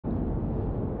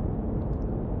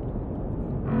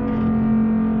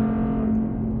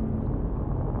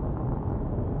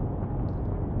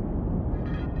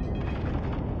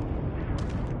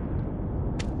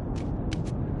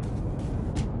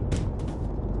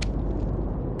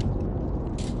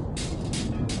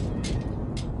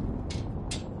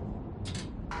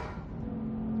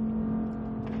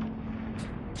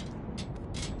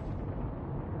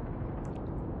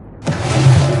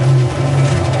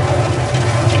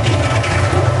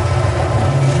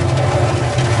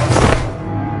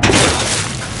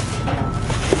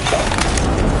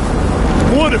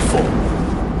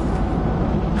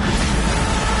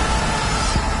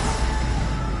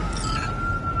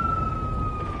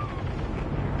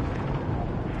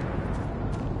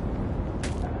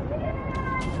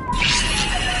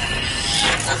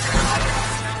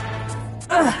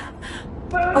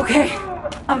Okay,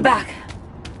 I'm back.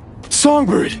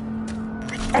 Songbird!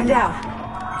 And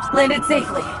out. Landed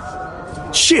safely.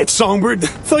 Shit, Songbird!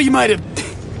 Thought you might have...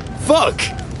 Fuck!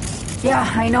 Yeah,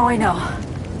 I know.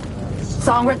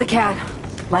 Songbird the cat.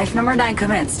 Life number 9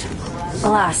 commenced.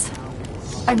 Alas.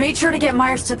 I made sure to get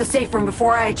Myers to the safe room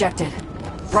before I ejected.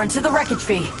 Run to the wreckage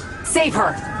fee. Save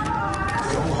her.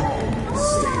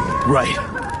 Right.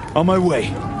 On my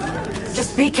way.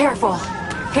 Just be careful.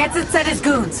 Hansen sent his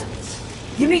goons.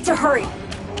 You need to hurry.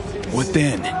 What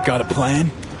then? Got a plan?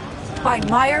 Find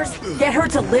Myers, get her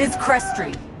to Liz Crest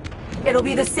Street. It'll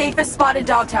be the safest spot in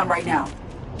Dogtown right now.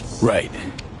 Right.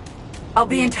 I'll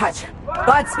be in touch.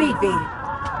 Godspeed, V.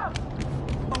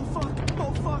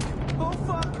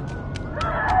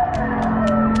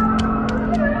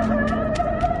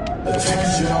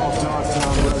 Attention all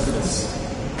Dogtown residents.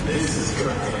 This is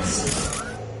Curtis.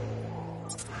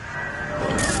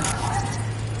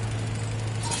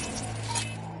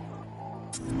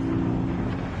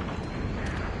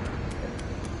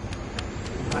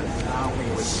 Now a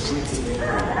restricted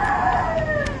area.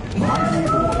 My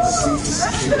people are safe to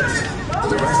security.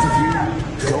 The rest of you,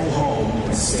 go home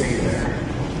and stay there.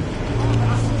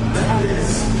 That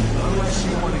is, unless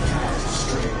you want to catch a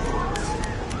stray.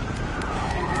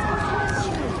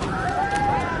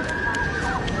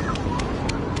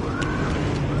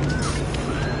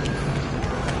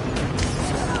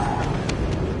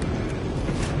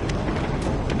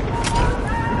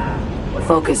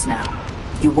 Focus now.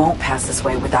 You won't pass this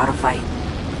way without a fight.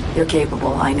 You're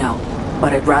capable, I know,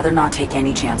 but I'd rather not take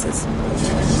any chances.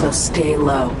 So stay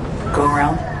low. Go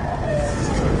around.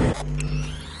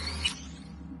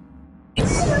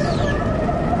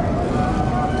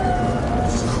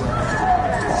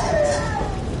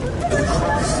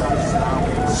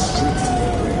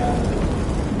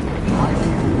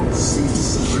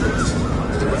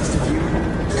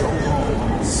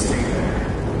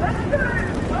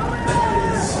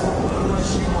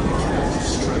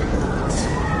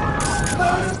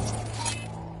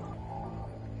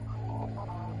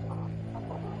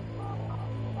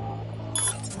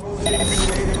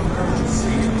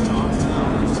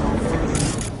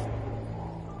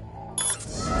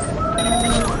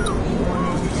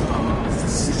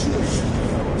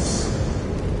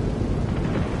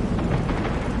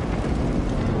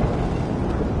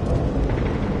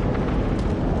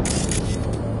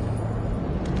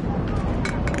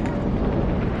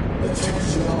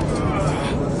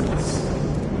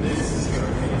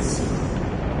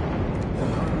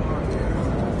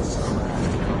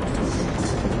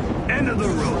 End of the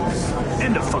road.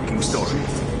 End of fucking story.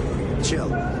 Chill.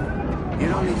 You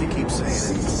don't need to keep saying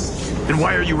it. Then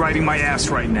why are you riding my ass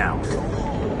right now?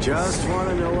 Just want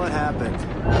to know what happened.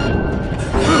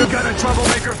 You got a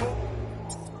troublemaker?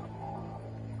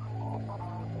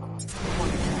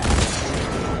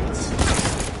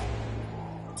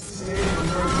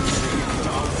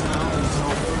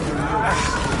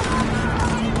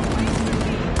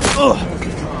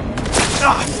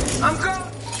 I'm going.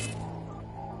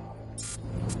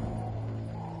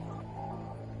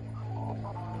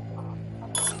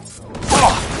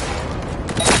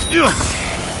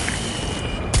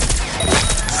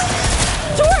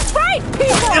 Towards right,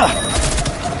 people!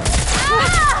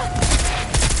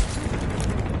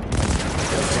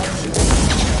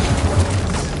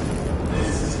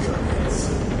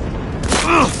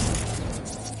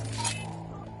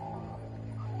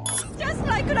 Just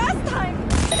like last time!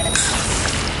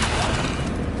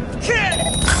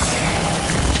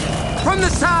 From the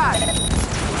side!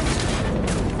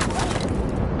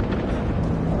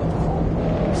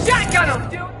 Shotgun him,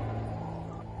 dude!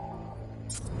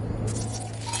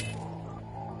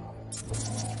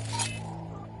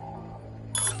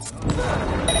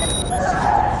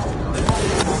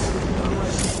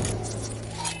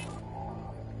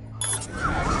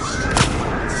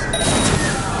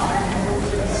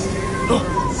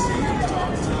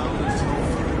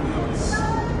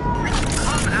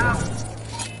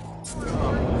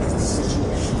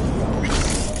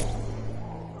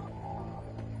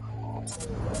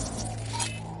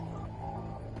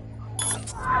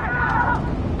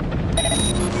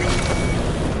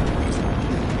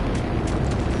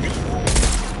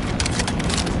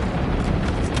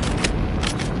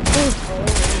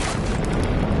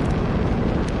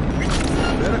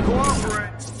 Better cooperate.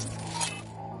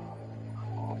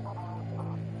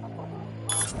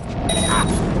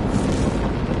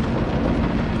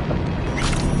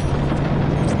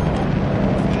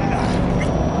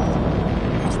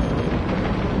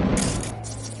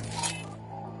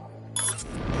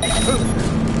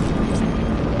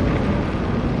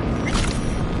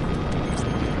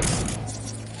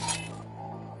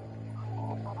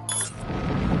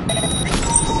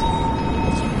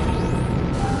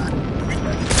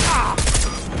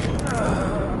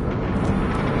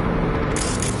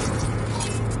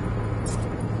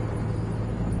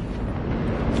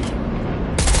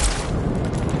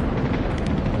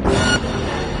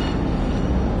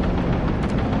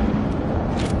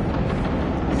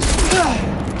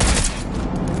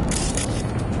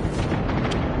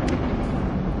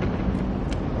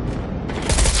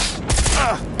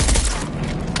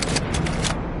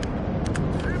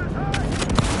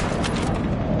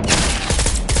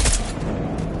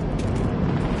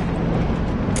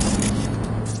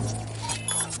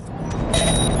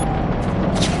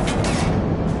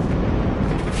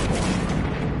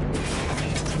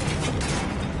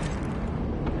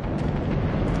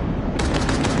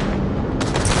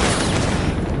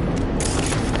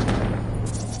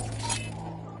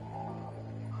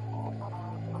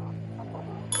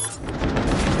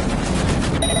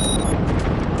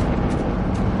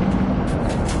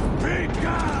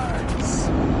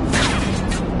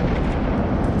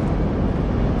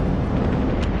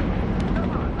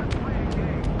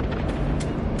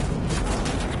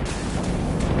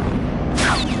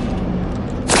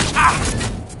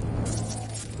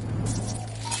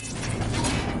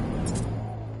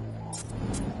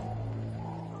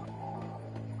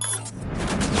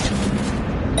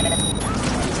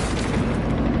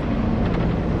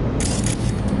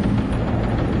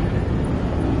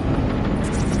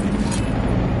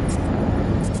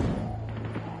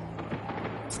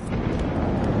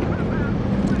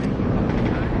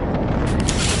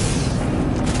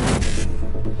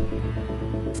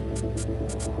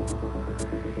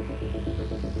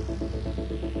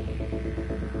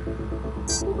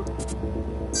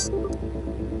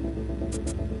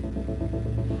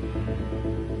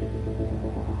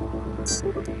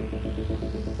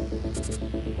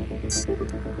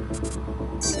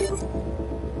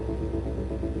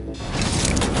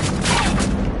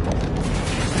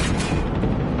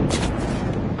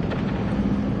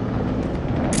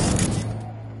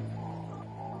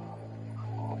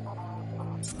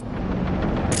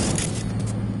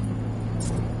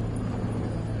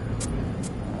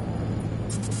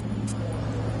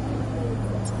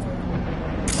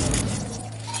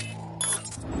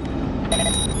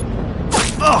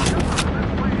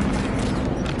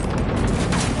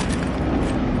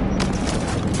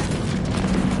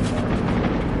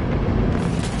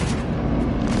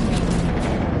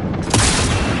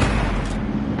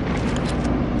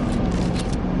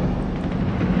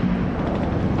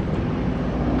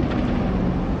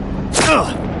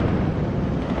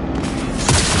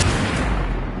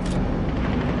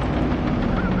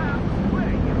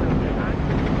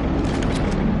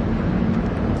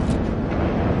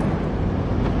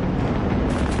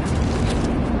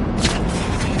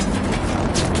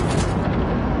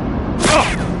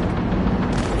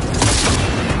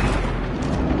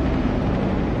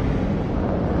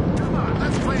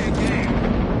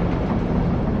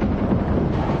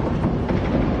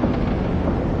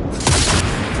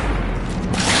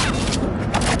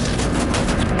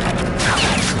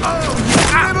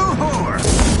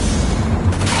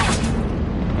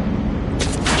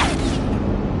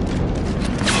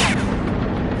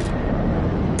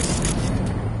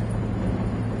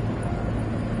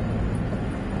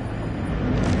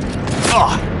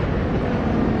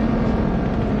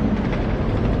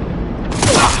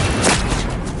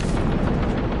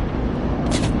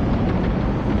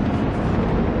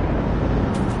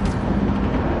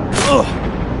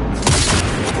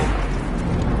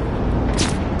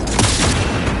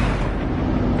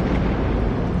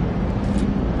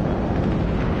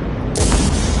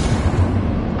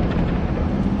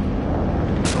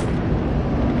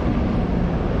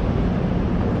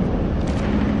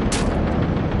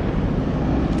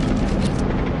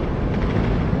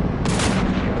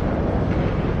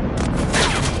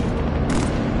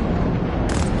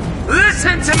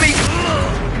 Listen to me!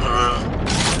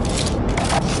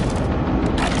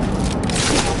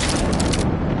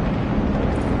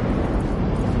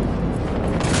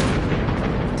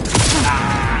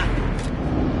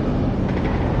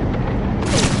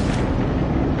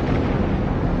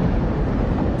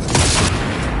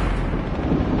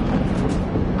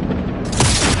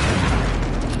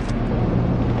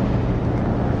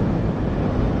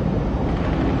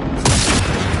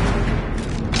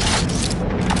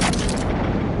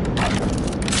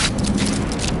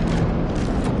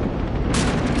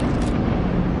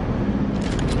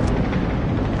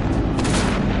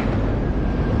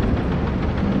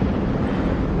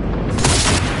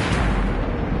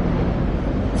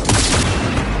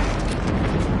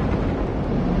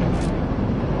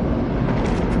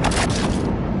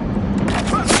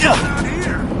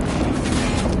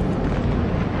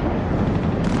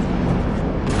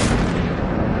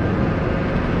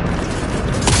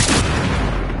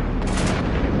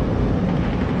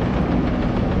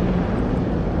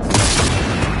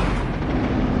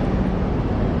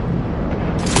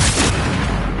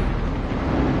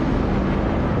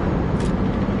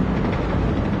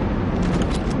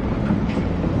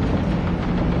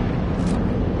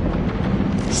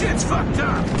 Shit's fucked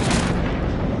up!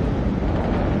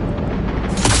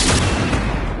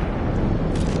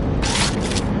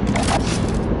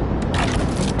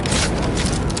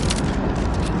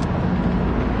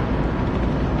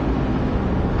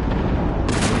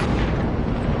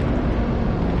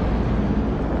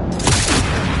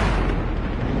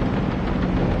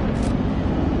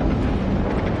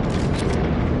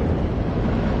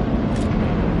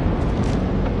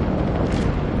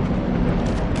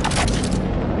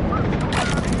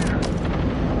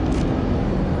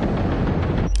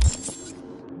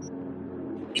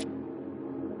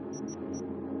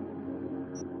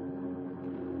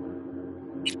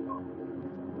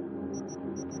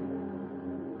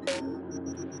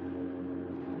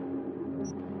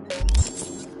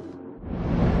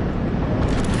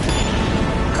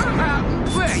 Come out and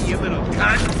play, you little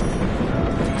cunt!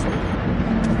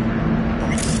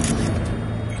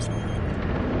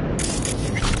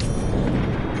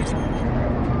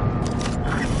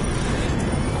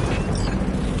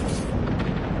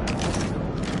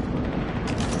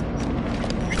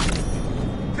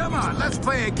 Come on, let's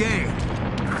play a game.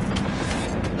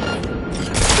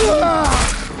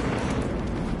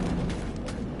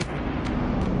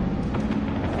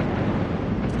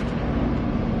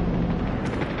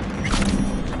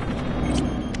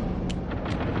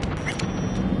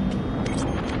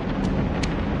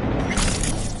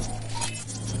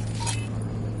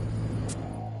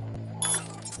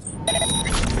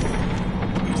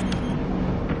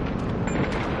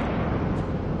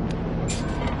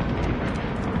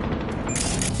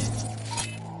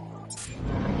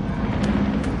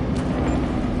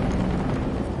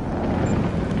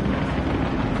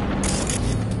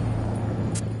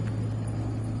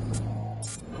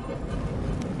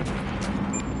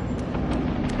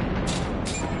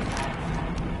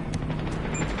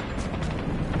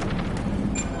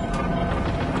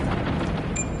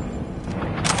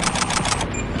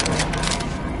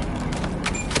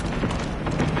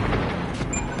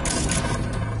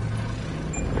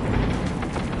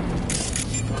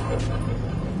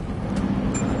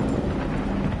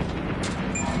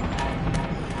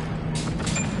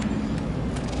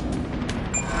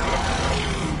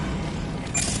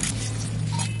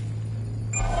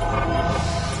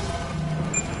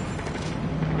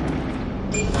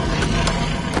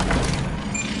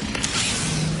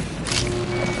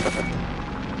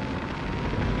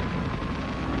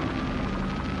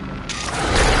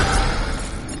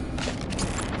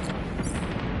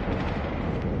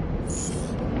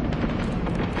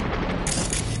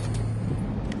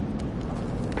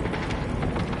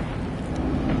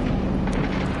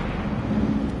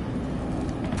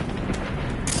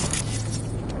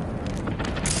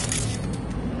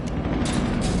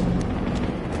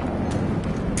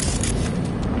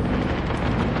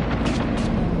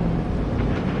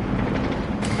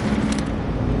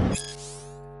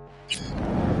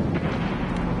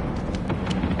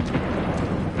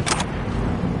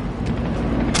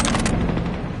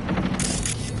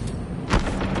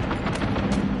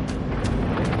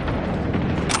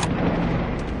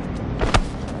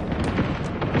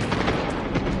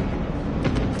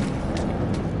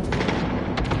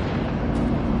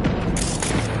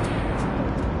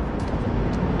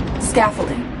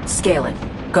 scaffolding. Scale it.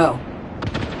 Go.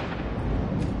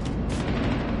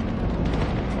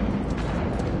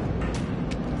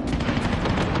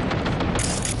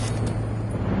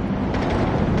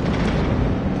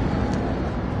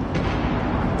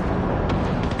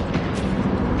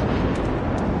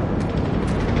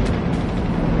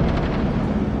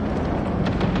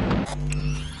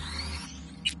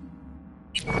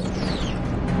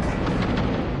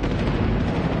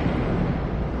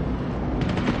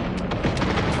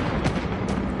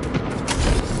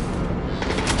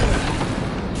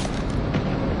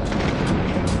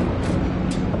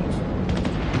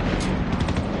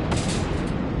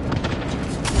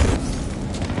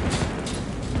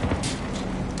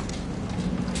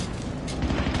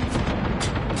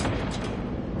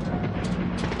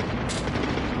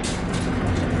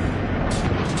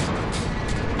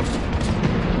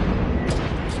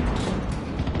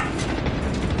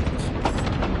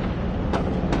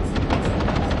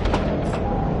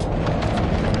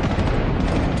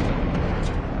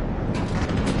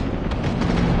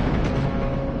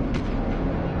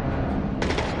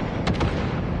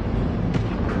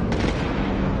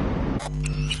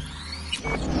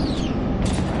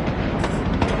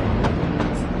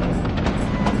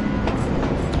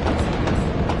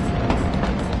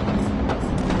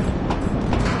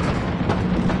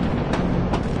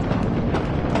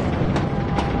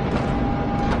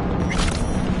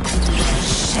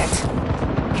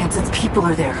 People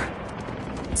are there.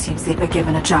 Seems they've been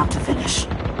given a job to finish.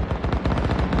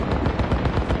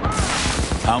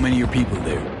 How many are people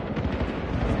there?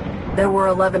 There were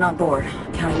 11 on board,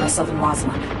 counting myself and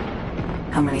Rosalind.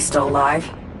 How many still alive?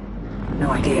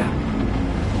 No idea.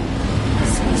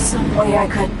 Must be some way I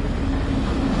could...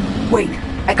 Wait,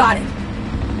 I got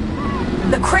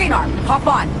it. The crane arm, hop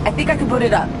on. I think I can put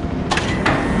it up.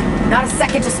 Not a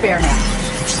second to spare now.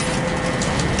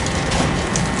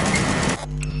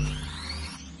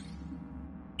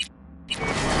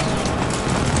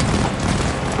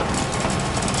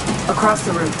 Across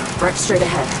the roof, right straight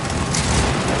ahead.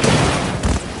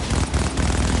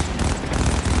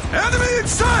 Enemy in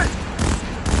sight!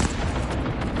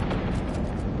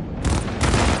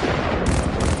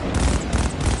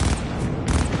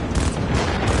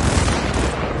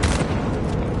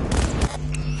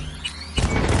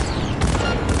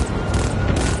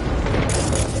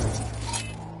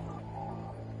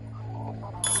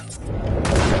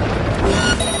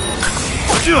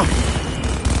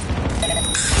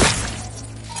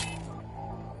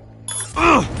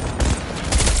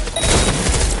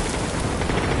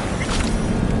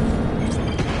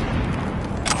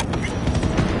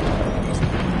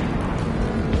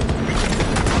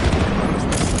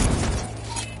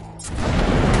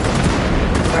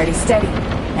 Alrighty, steady.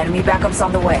 Enemy backup's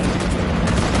on the way.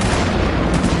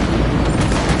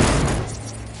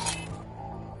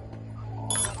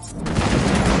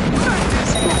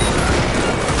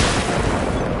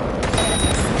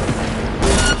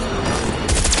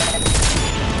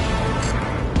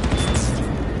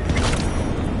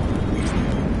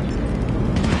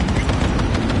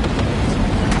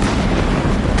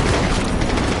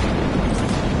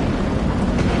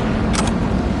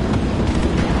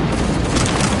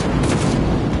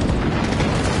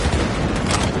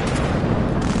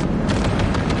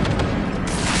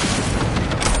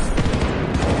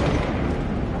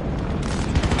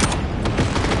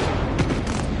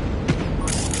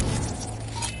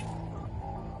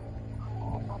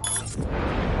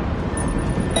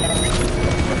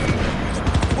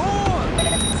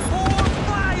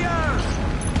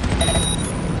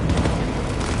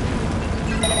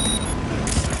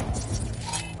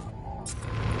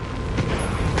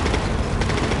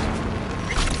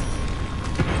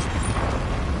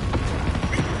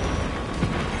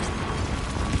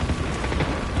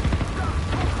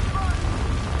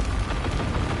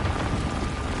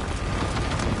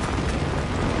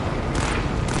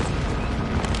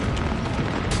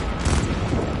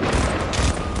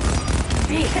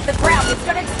 Hit the ground, it's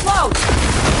gonna explode!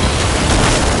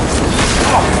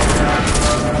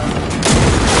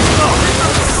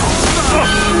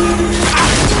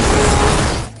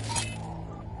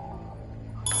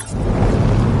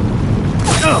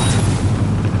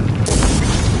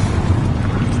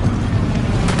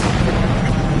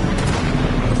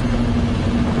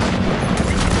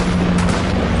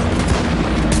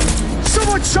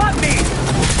 Someone shot me!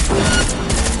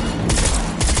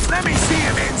 Let me see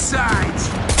him inside!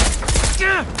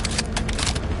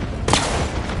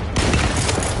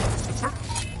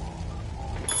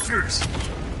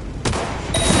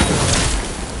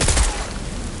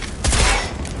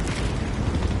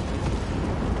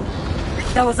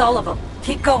 That was all of them.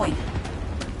 Keep going.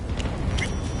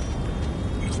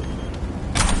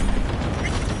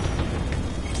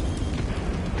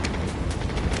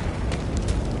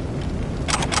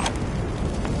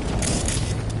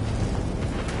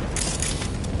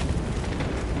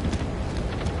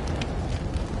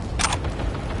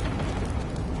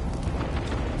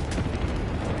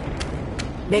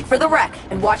 Make for the wreck,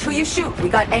 and watch who you shoot. We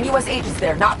got NUS agents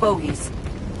there, not bogeys.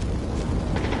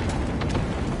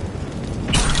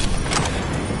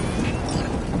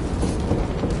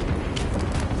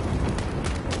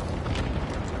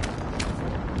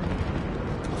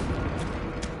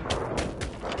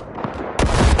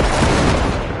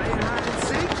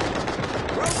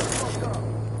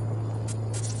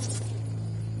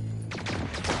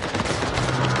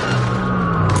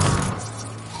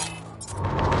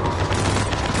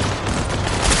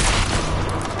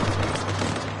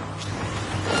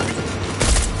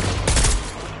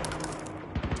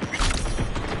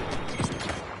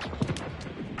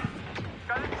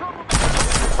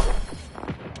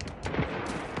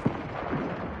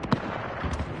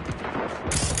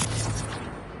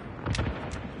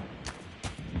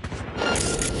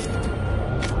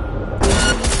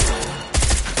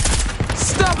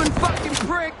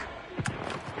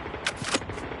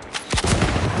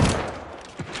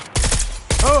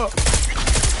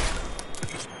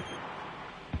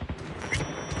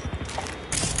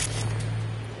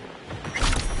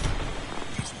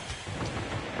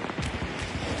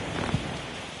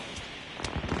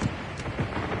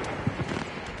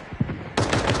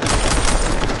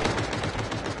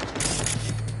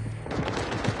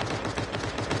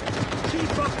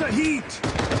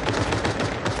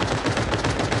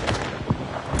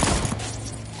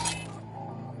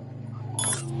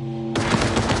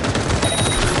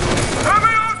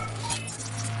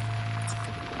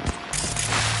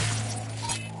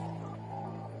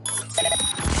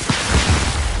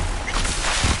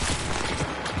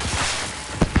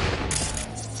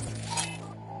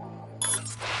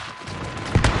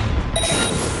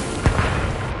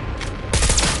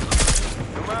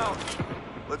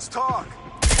 Let's talk.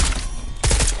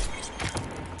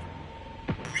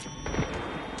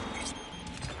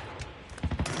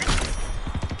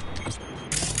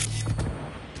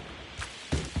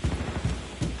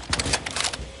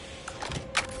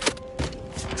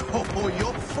 Oh,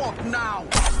 you're fucked now.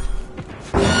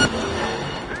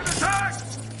 Attack!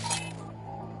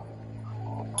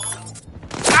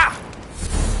 Ah!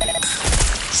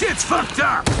 Shit's fucked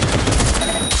up.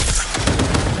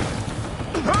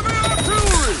 Heavy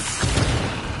artillery!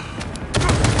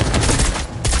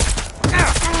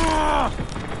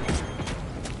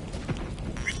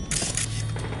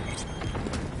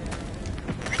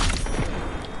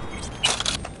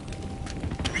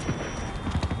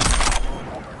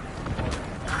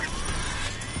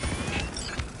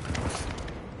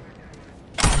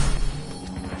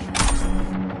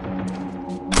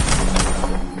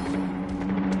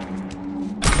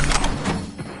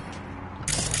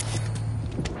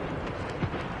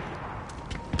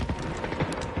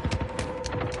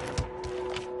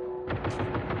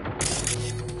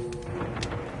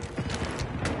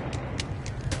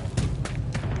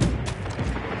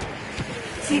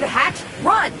 See the hatch?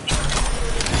 Run!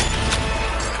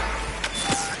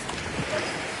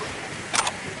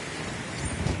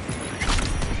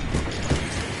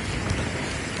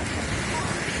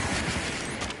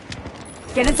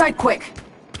 Get inside quick.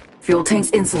 Fuel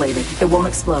tank's insulated. It won't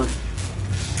explode.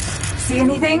 See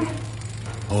anything?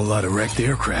 Whole lot of wrecked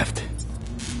aircraft.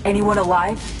 Anyone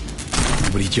alive?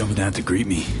 Nobody jumping out to greet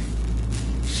me.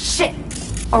 Shit!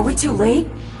 Are we too late?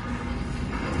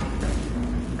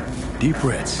 Deep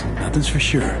breaths. Nothing's for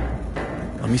sure.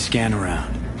 Let me scan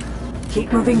around.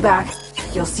 Keep moving back.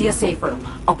 You'll see a safe room.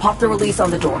 I'll pop the release on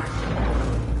the door.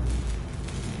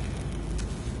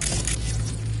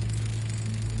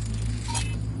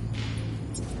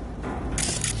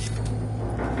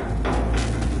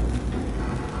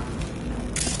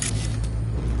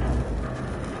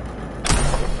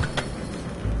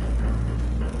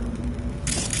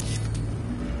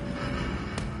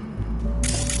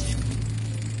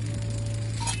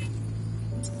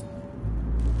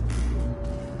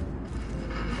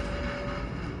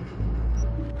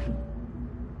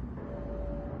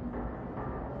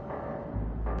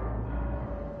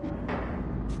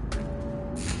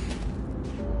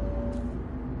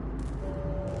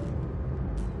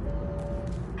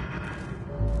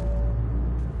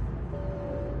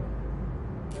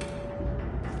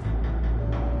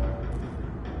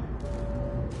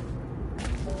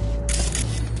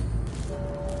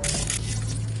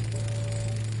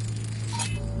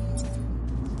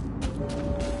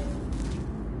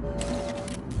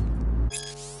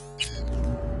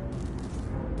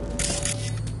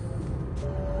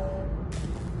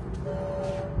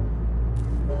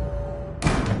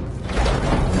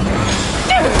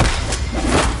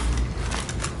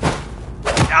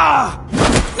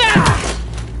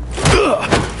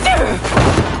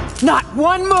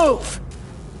 one move!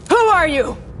 Who are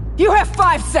you? You have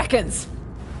 5 seconds!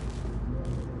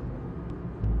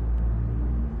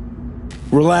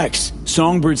 Relax.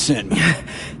 Songbird sent me.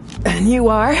 And you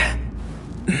are?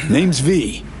 Name's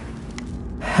V.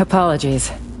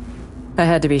 Apologies. I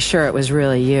had to be sure it was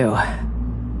really you.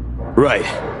 Right.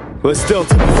 Let's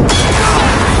Delta.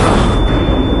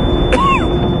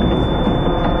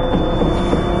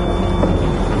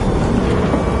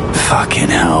 Fucking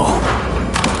hell.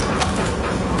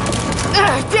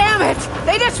 Damn it!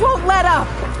 They just won't let up!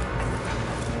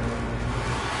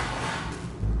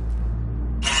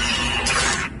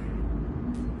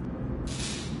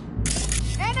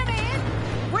 Enemies!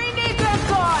 We need them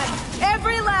gone!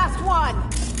 Every last one!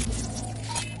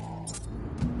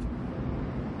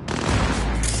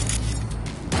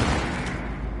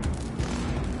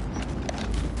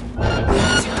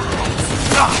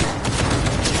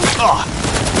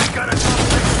 Gotta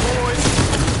dominate the boys.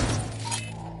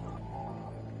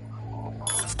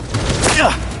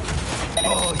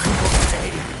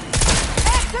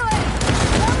 Excellent!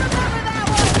 I'll remember that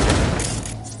one!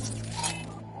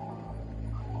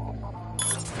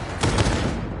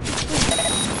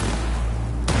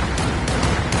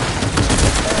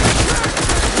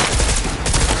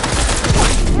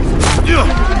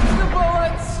 The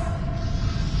bullets!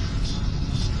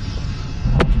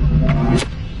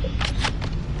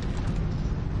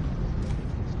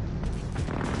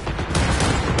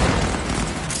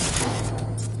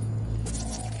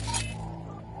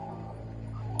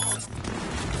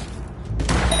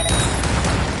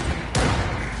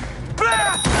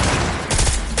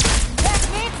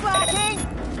 Technique's lacking!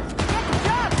 Get the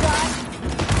job done!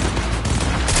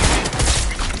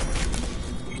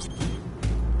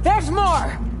 There's more!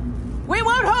 We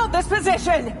won't hold this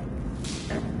position!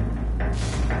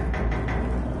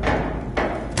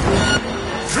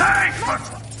 Thanks!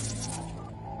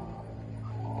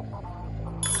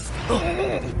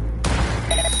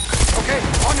 Okay,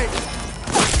 on it.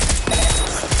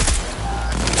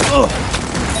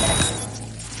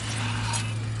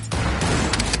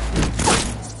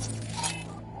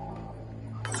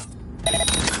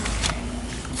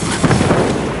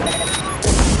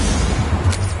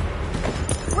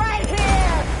 Right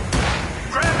here!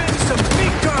 Grabbing some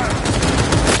meat guns.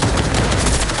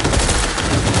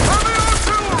 Heavy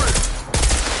artillery.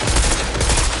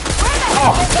 Where the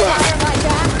hell did they fire like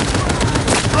that?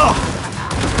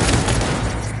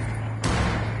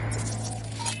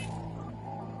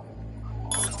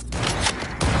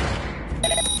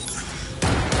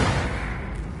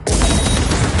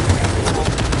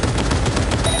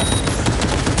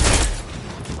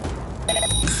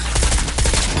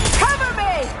 Cover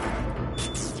me!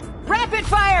 Rapid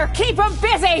fire! Keep them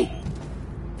busy!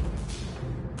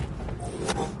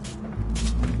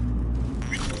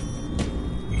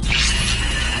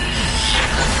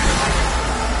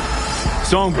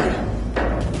 Songbird.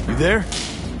 You there?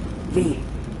 V,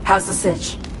 how's the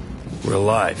sitch? We're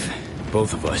alive.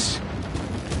 Both of us.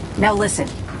 Now listen,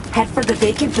 head for the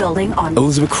vacant building on...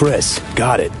 Elizabeth Chris.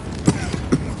 Got it.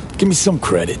 Give me some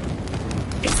credit.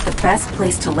 It's the best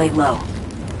place to lay low.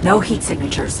 No heat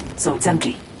signatures, so it's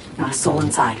empty. Not a soul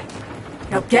inside.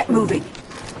 Now get moving.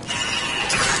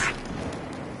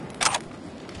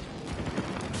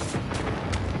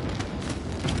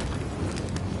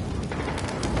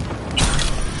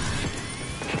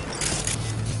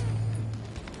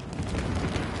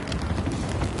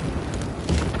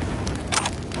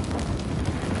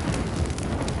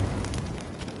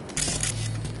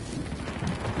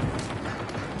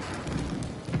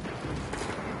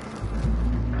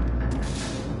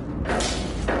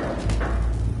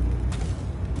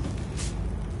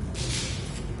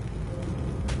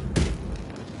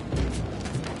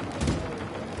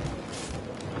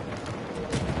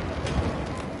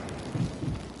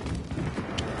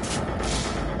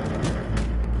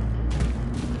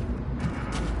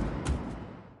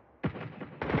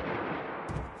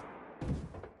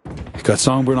 Got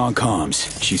Songbird on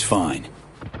comms. She's fine.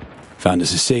 Found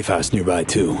us a safe house nearby,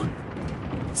 too.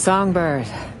 Songbird.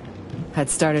 I'd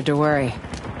started to worry.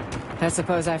 I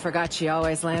suppose I forgot she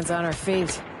always lands on her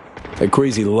feet. That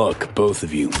crazy luck, both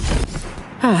of you.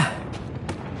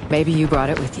 Maybe you brought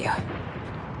it with you.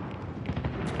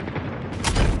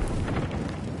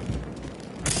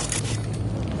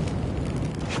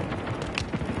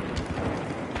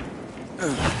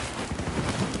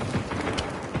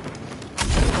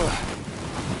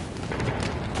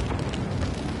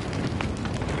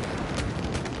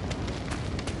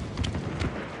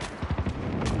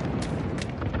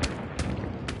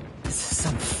 This is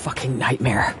some fucking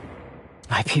nightmare.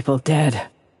 My people dead.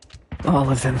 All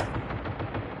of them.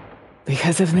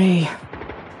 because of me.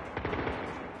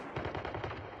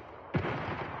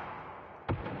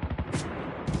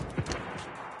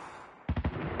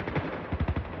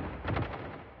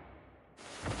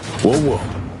 Whoa, whoa.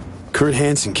 Kurt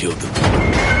Hansen killed them.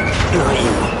 Not you.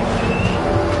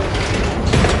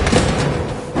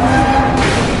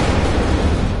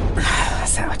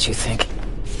 Is that what you think?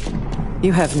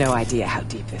 You have no idea how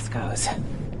deep this goes.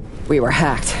 We were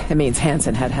hacked. It means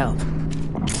Hansen had help.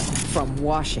 From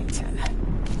Washington.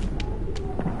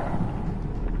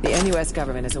 The NUS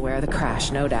government is aware of the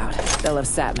crash, no doubt. They'll have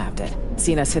sat-mapped it.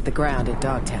 Seen us hit the ground in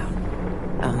Dogtown.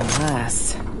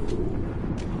 Unless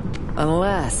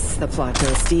the plot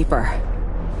goes deeper.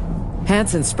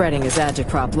 Hansen's spreading his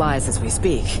agitprop lies as we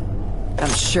speak. I'm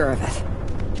sure of it.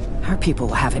 Our people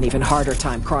will have an even harder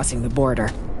time crossing the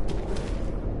border.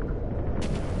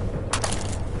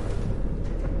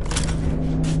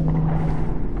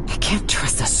 I can't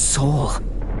trust a soul.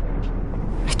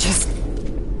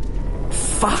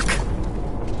 Fuck.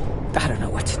 I don't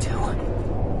know what to do.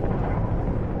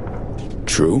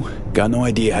 True. Got no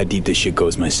idea how deep this shit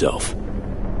goes myself.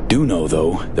 Do know,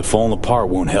 though, that falling apart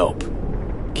won't help.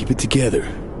 Keep it together.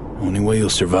 Only way you'll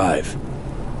survive.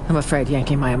 I'm afraid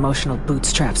yanking my emotional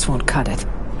bootstraps won't cut it.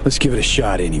 Let's give it a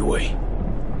shot anyway.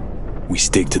 We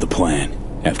stick to the plan.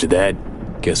 After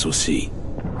that, guess we'll see.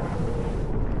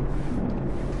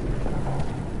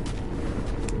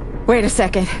 Wait a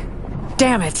second.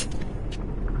 Damn it.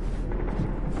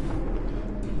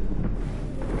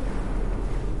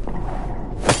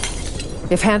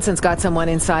 If Hansen's got someone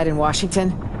inside in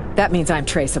Washington, that means I'm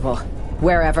traceable.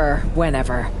 Wherever,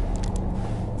 whenever.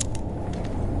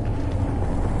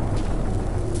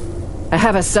 I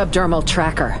have a subdermal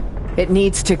tracker. It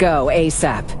needs to go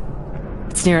ASAP.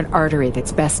 It's near an artery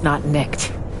that's best not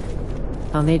nicked.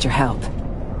 I'll need your help.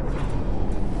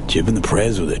 Jibbing the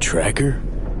prez with a tracker?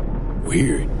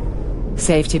 Weird.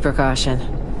 Safety precaution.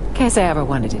 In case I ever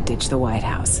wanted to ditch the White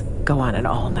House. Go on an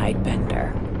all-night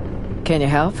bender. Can you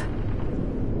help?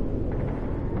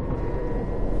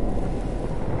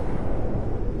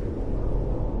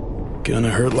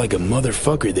 Gonna hurt like a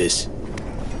motherfucker, this.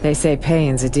 They say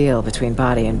pain's a deal between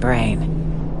body and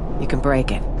brain. You can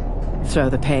break it. Throw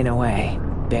the pain away.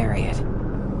 Bury it.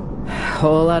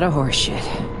 Whole lot of horseshit.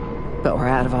 But we're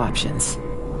out of options.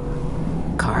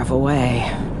 Carve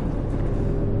away.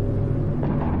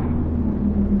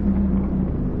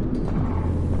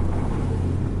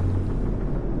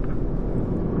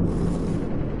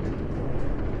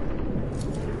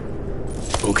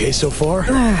 Okay so far?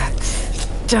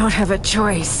 Don't have a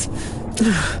choice.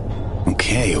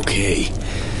 Okay.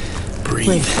 Breathe.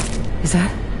 Wait, is that?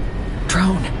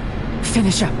 Drone.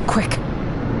 Finish up, quick.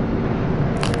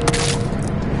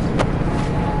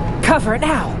 Cover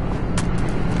now!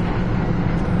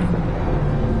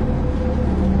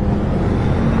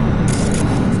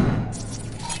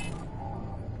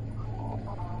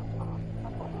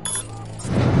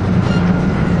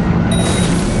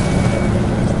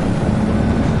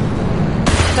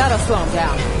 That'll slow him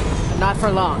down. Not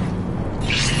for long.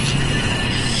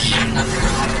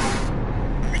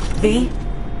 V,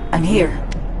 I'm here.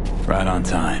 Right on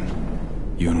time.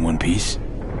 You in one piece?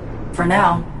 For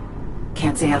now.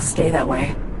 Can't say I'll stay that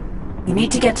way. You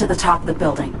need to get to the top of the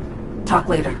building. Talk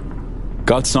later.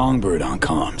 Got Songbird on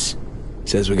comms.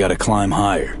 Says we gotta climb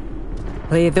higher.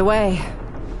 Lead the way.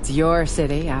 It's your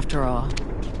city, after all.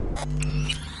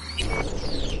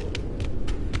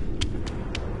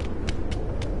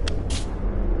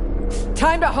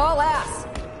 Time to haul ass!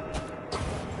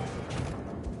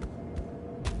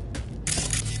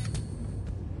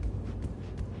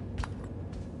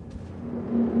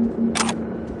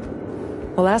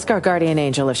 We'll ask our guardian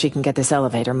angel if she can get this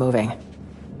elevator moving.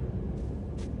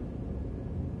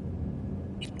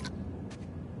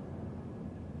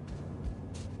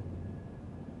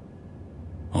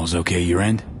 All's okay your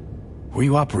end? Where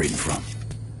you operating from?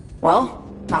 Well,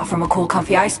 not from a cool,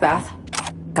 comfy ice bath.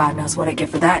 God knows what I'd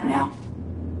give for that now.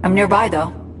 I'm nearby,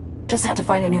 though. Just had to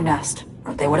find a new nest,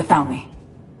 or they would have found me.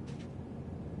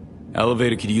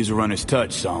 Elevator could use a runner's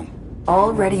touch, Song.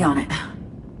 Already on it.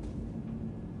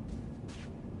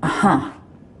 Uh-huh.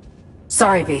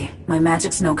 Sorry, V. My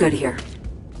magic's no good here.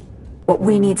 What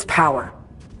we need's power.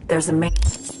 There's a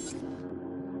maintenance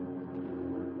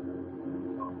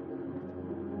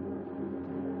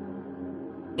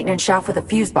shaft with a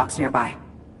fuse box nearby.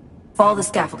 Follow the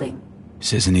scaffolding.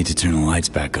 Says I need to turn the lights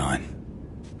back on.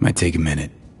 Might take a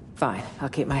minute. Fine, I'll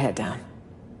keep my head down.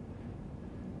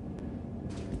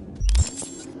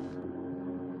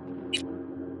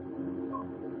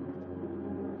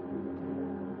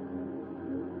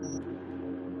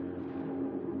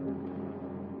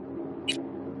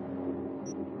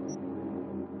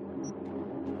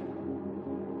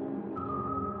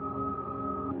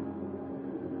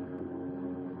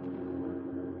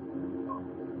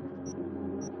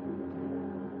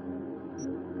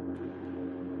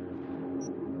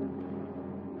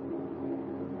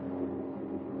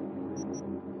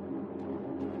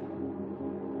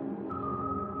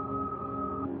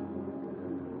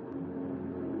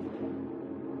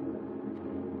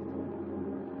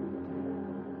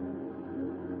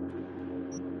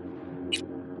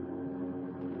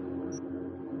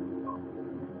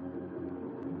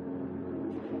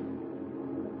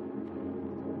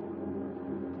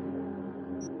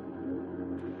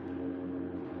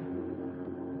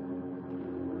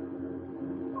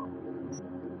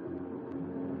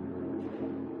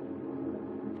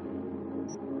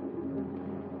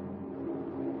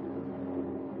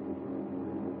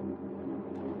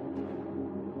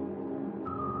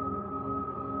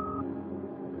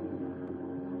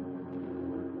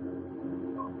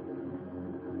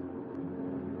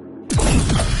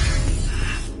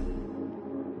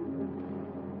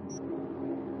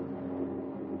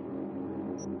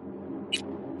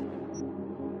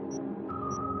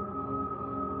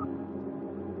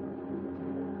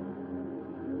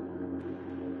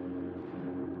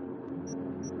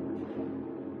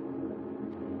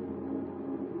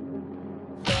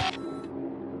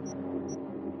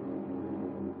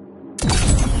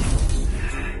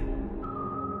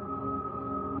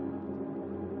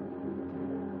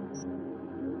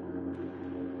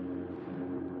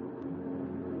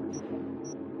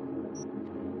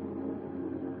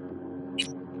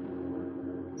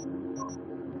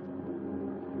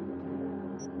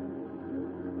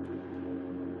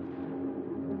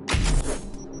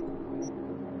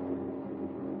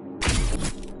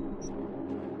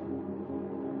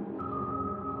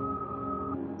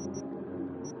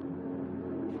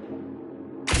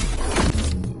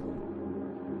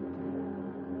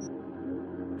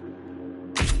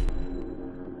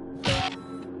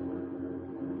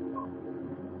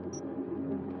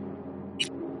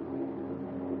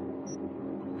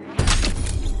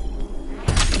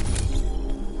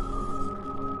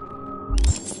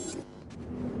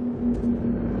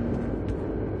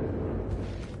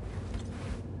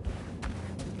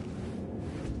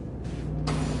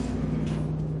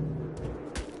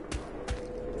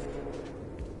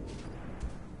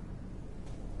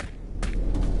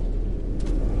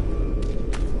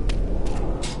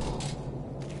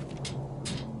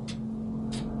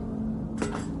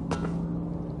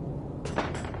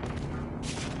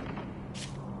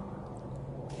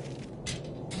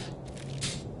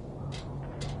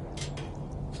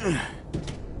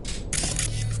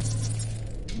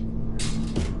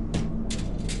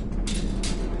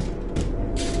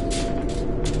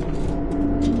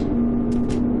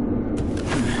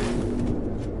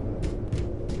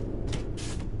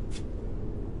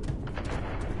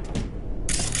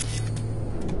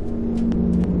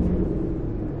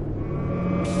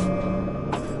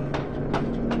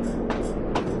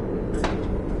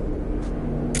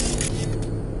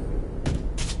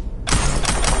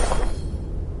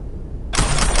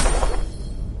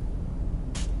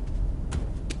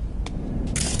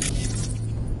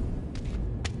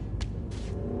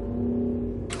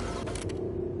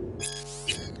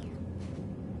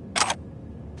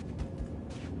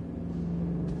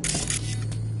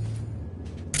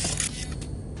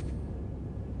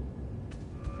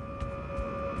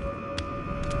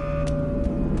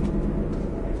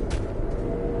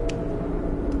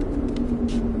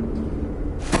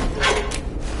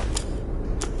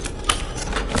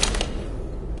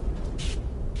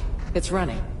 It's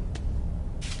running.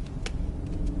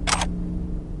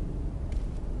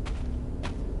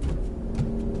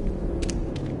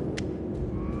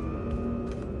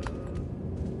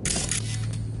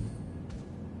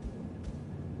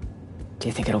 Do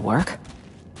you think it'll work?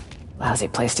 Lousy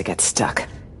place to get stuck.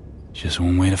 Just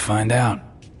one way to find out.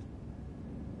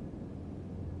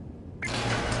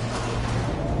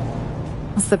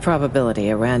 What's the probability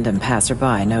a random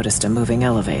passerby noticed a moving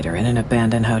elevator in an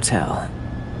abandoned hotel?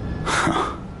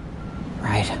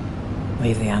 Right.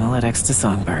 Leave the analytics to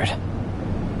Songbird.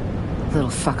 Little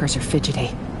fuckers are fidgety.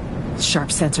 Sharp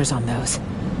sensors on those.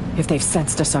 If they've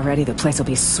sensed us already, the place will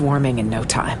be swarming in no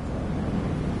time.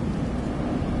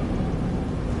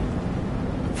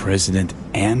 President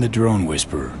and the drone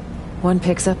whisperer. One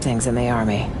picks up things in the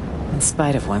army, in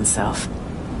spite of oneself.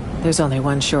 There's only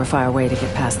one surefire way to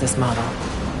get past this model.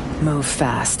 Move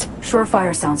fast.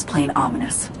 Surefire sounds plain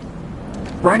ominous.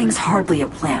 Running's hardly a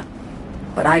plan,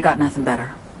 but I got nothing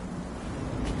better.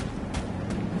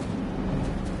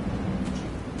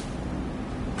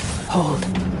 Hold.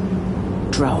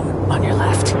 Drone on your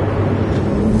left.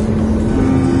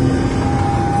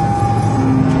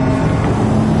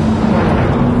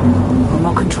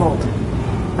 Remote controlled.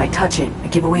 If I touch it, I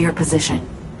give away your position.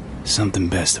 Something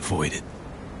best avoided.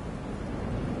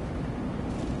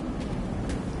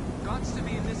 Gots to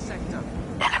be in this sector.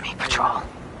 Enemy patrol.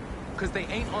 Cause they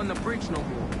ain't on the bridge no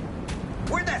more.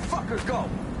 Where'd that fucker go?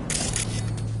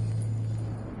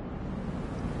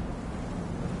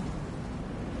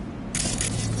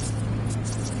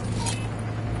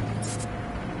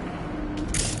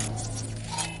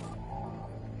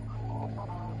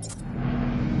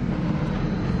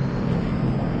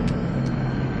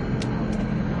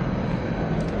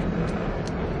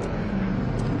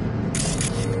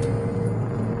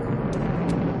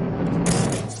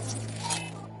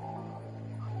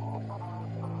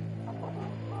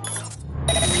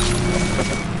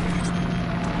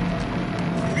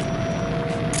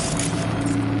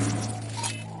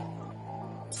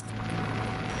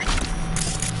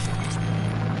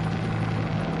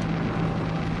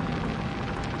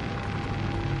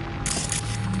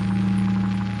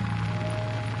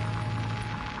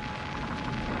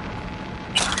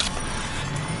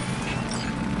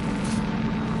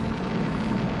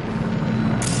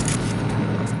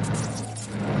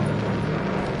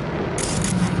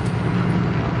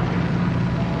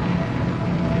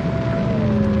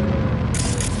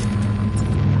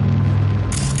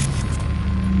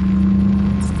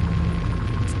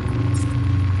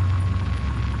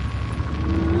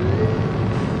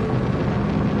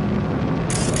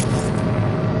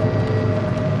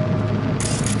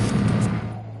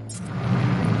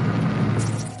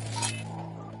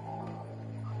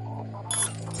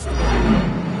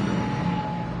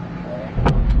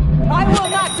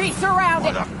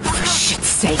 Surrounded! For shit's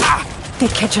sake! They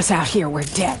catch us out here, we're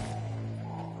dead.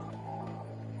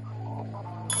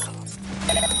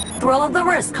 Thrill of the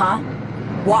risk, huh?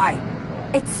 Why?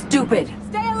 It's stupid.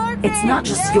 Stay alert, It's not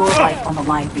just your life on the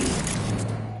line, B.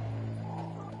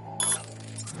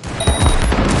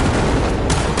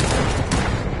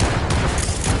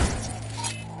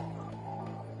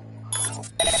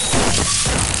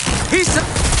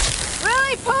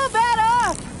 Really pull that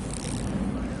up!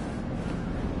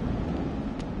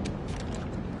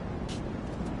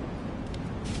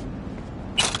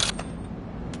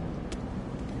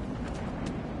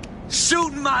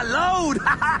 Shooting my load!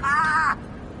 Where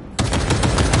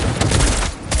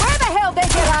the hell they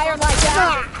get iron like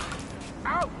that?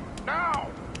 Out now!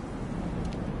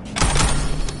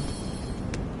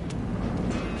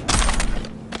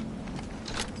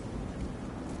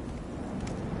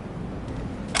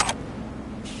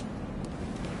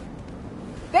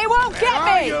 Don't get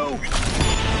me!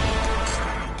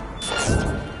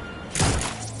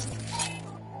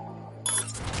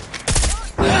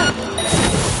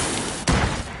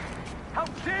 How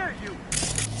dare you!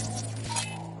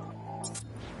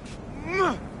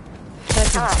 That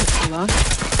didn't take too long.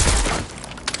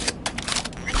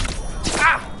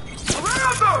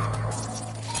 Around them!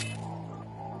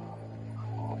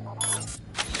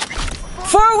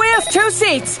 4 wheels, 2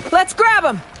 seats. Let's grab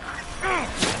them.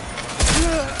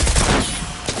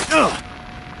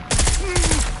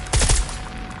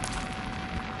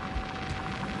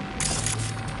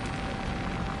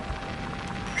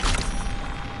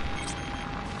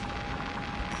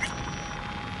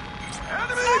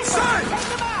 Enemy inside!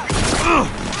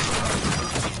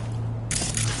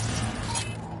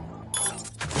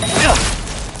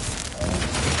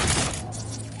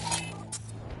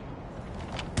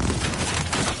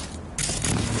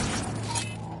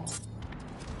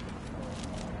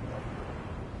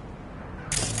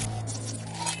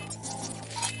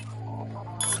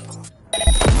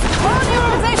 Hold your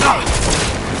position.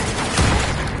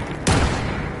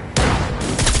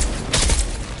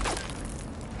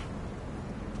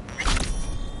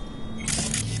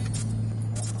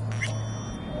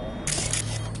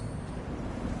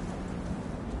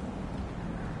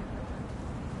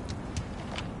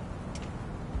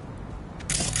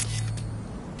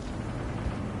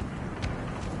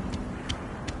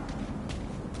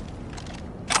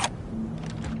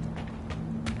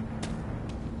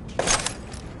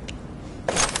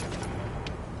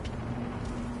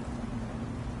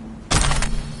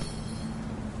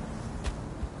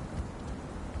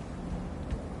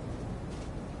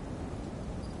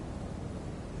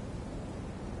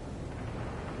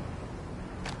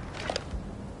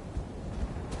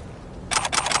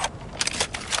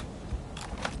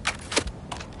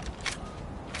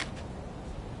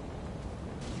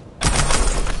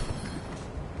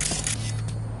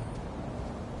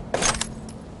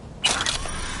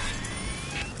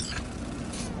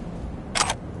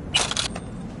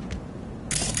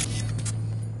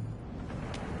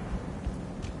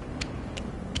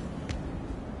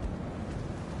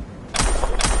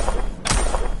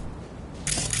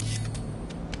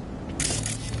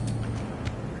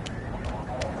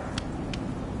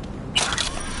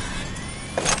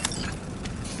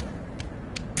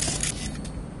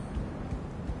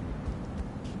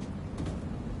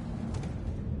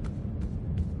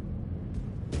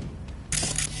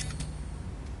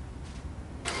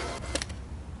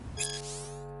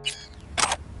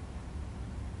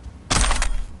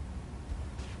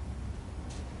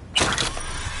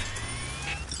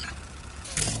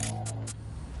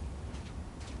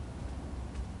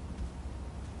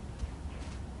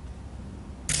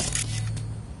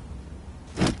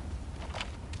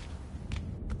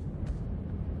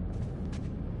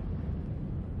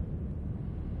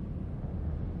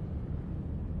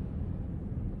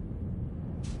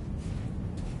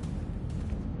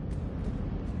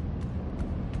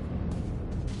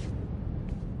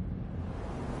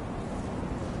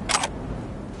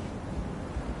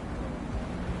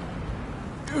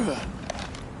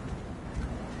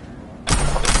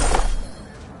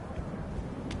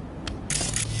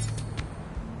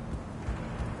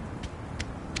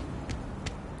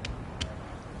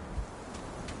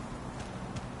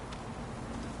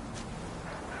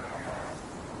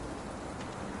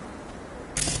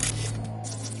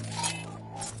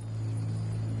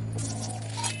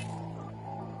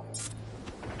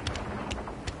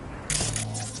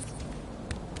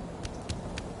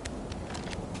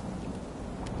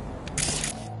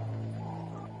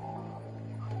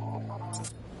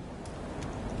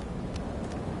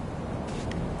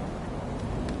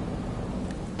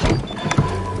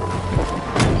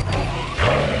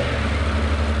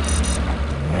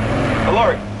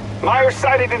 Myers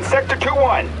sighted in Sector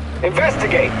 2-1.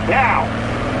 Investigate, now!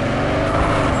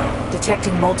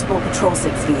 Detecting multiple patrol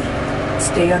 6V.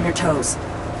 Stay on your toes.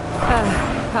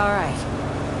 Alright.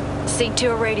 Sync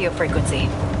to a radio frequency.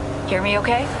 Hear me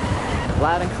okay?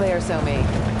 Loud and clear, Somi.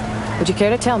 Would you care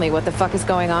to tell me what the fuck is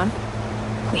going on?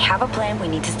 We have a plan we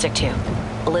need to stick to.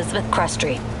 Elizabeth Crest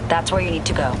Street. That's where you need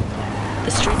to go.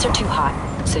 The streets are too hot,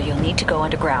 so you'll need to go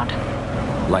underground.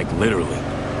 Like literally.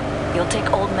 You'll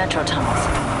take old metro tunnels.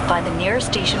 Find the nearest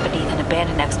station beneath an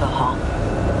abandoned expo hall.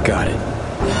 Got it.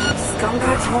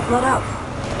 Scumbags won't let up.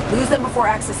 Lose them before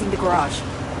accessing the garage.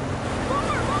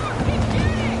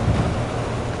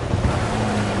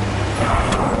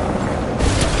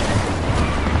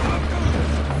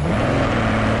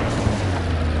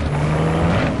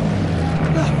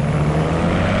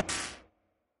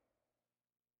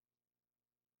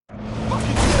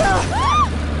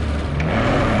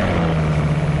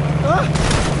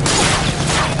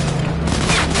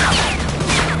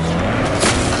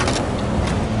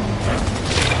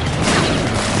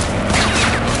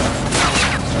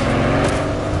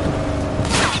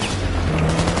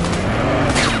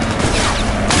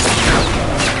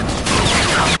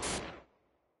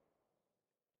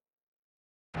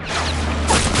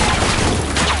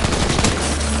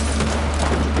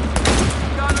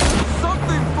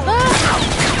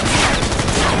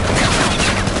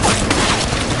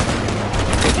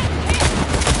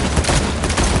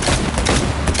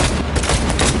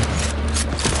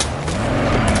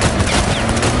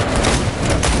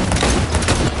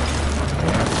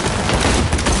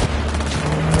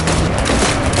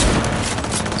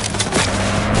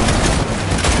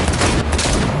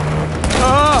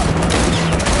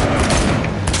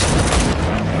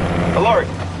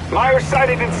 Myers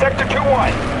sighted in Sector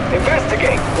 2-1.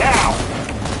 Investigate, now!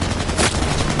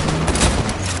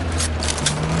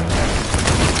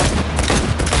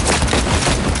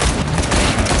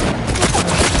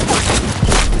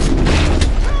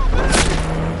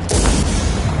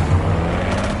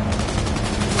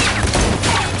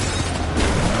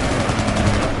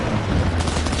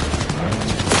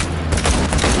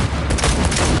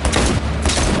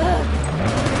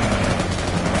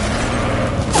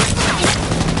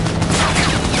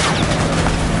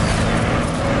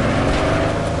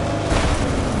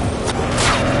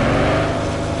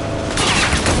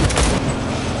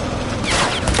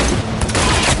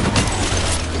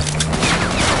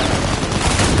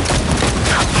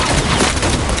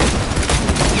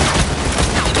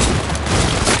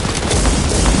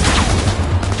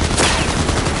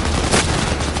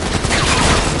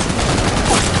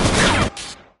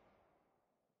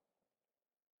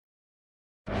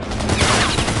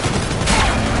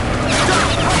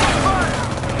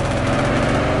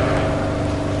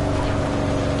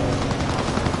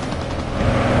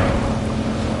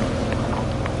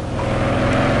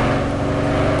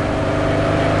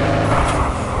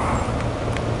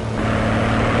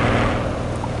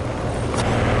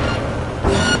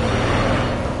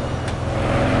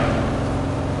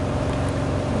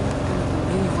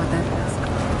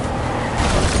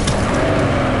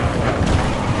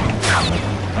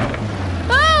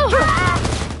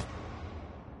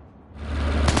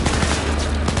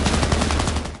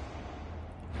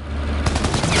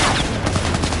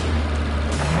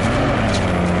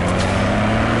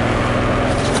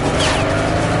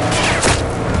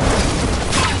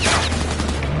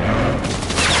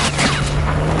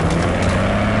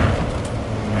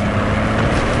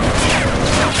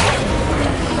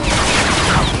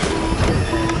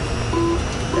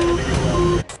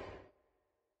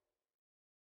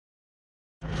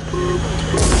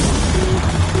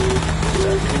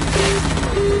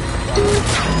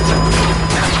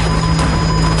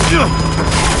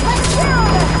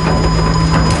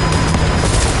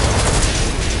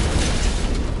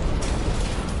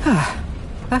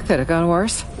 That could have gone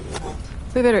worse.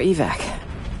 We better evac.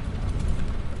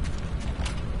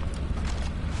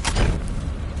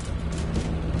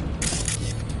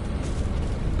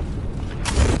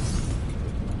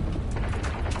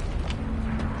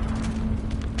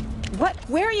 What?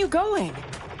 Where are you going?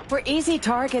 We're easy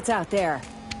targets out there.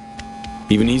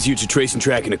 Even easier to trace and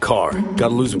track in a car.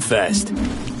 Gotta lose them fast.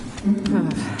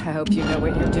 I hope you know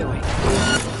what you're doing.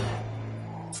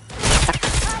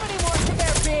 How many more can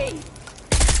there be?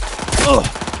 Ugh!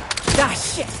 Ah,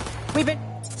 shit! We've been...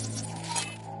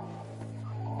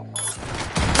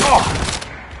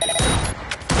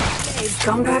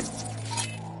 Scumbag.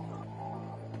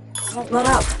 Don't let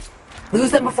up.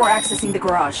 Lose them before accessing the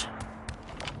garage.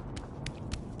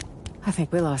 I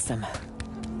think we lost them.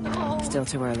 Still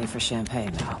too early for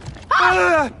champagne, though.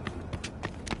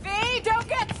 V, don't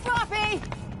get sloppy!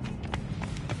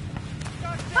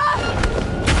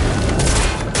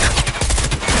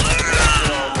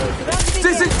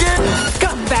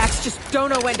 Scumbags just don't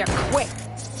know when to quit.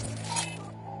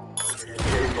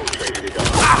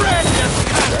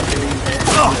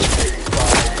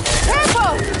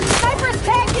 Careful! Snipers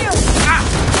tag you!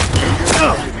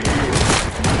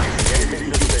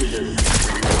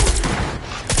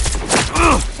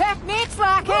 Technique's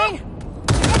lacking!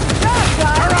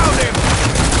 Around him!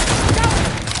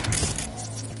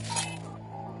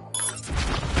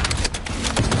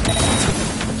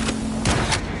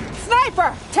 Sniper!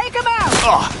 Take him out!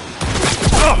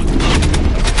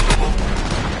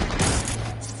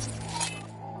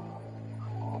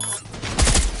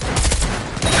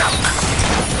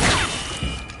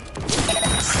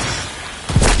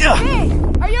 Hey!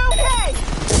 Are you okay?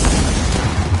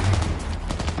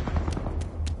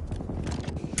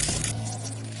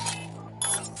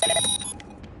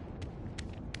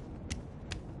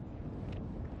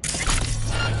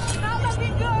 Not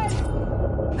looking good!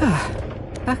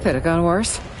 That could have gone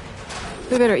worse.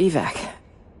 We better evac.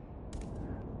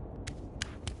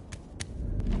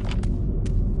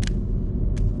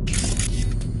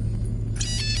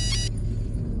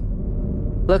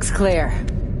 Looks clear.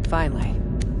 Finally.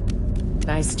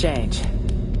 Nice change.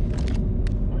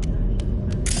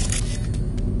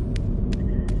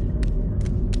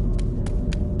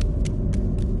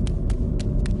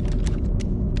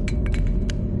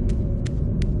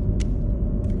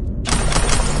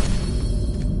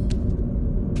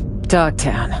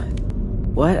 Dogtown.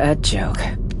 What a joke.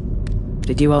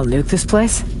 Did you all nuke this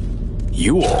place?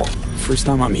 You all? First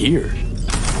time I'm here.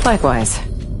 Likewise.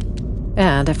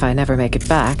 And if I never make it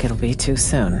back, it'll be too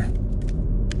soon.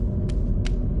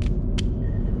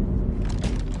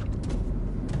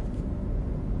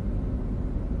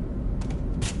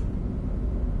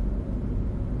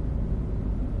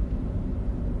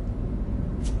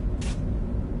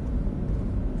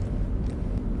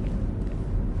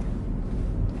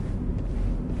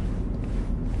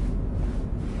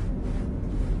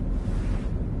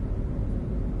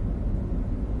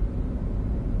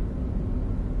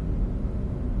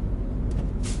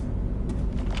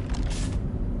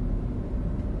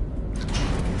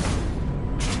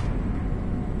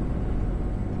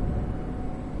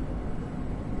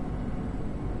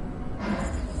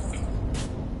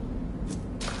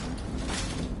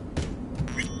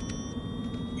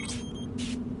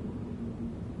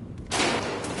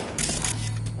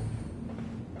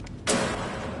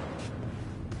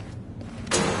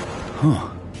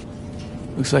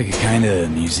 Looks like a kind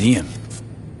of museum.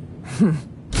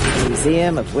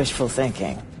 Museum of wishful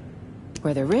thinking.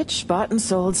 Where the rich bought and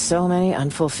sold so many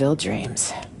unfulfilled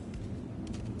dreams.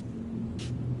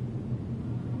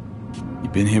 You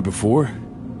been here before?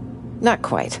 Not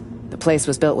quite. The place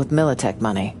was built with Militech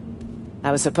money.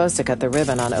 I was supposed to cut the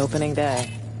ribbon on opening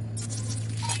day.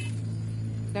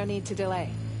 No need to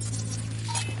delay.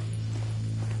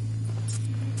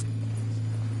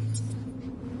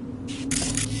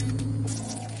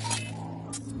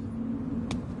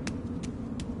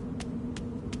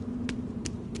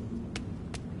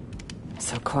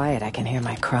 So quiet I can hear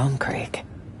my chrome creak.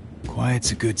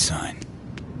 Quiet's a good sign.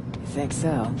 You think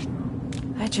so?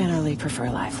 I generally prefer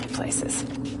lively places.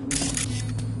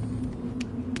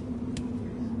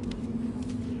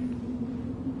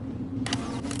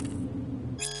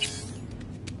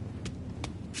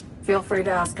 Feel free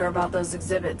to ask her about those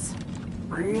exhibits.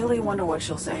 Really wonder what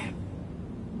she'll say.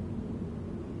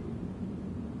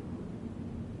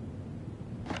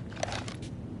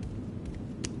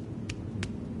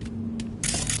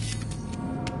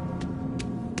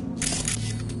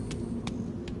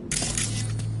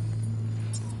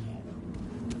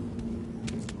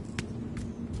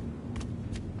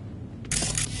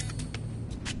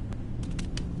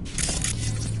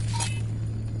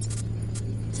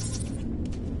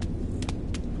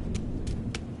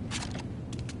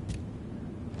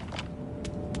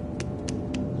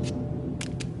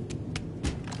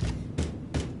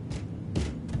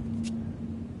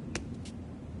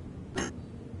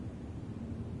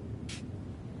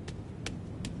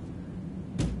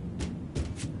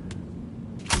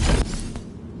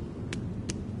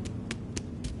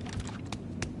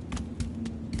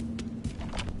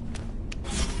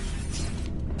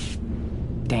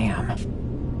 Damn.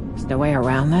 There's no way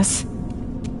around this?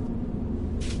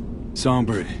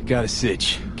 Songbird, got a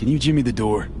sitch. Can you jimmy the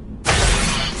door?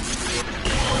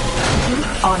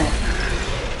 On it.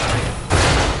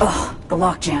 Ugh, the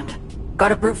lock jammed.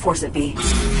 Gotta brute force it, V.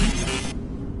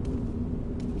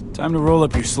 Time to roll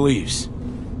up your sleeves.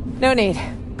 No need.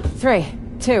 3,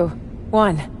 2,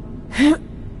 1.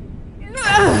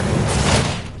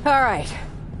 All right.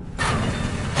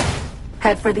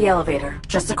 Head for the elevator,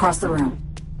 just across the room.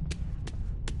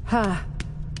 Huh.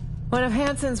 One of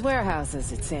Hansen's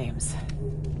warehouses, it seems.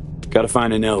 Gotta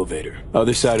find an elevator.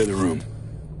 Other side of the room.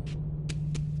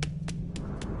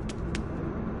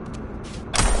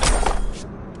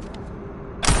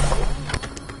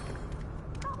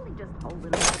 Probably just hold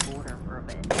it on the border for a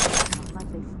bit.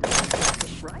 Like they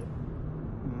still right?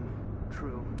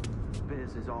 True.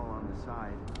 Biz is all on the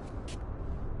side.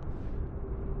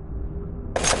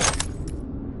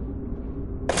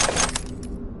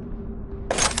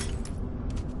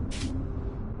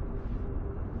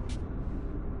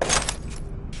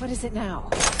 What is it now?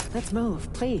 Let's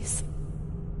move, please.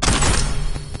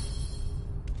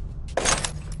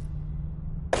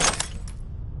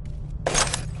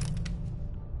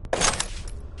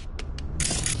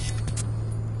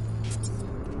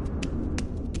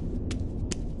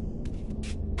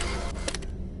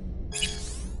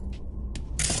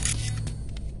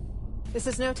 This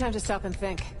is no time to stop and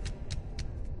think.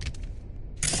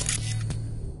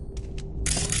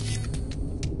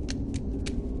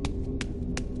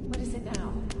 What is it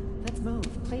now? Let's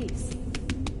move, please.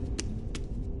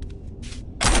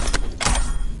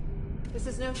 This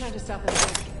is no time to stop and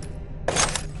think.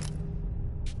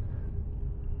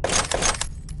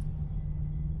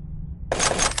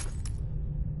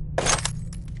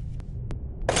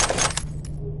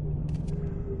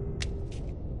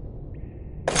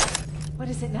 What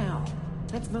is it now?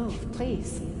 Let's move,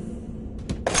 please.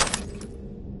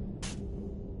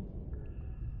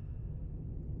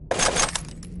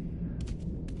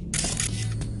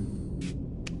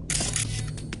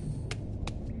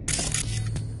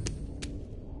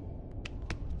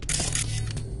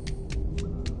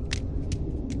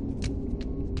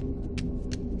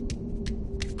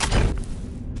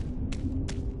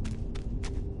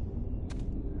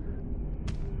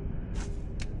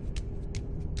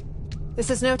 This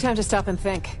is no time to stop and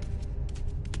think.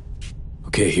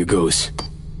 Okay, here goes.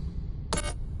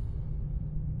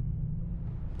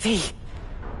 V,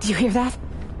 do you hear that?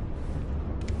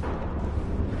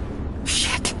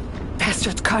 Shit.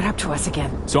 Bastards caught up to us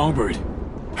again. Songbird.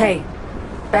 Hey,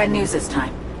 bad news this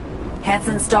time.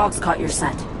 Hansen's dogs caught your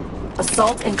scent.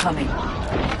 Assault incoming.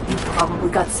 You probably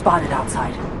got spotted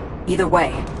outside. Either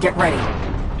way, get ready.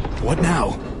 What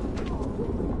now?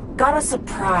 Got a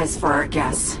surprise for our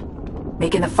guests.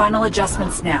 Making the final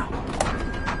adjustments now.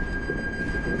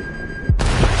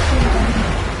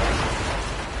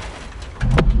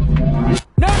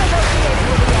 No negotiation!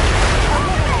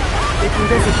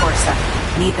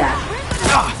 Need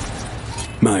that.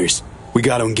 Myers, we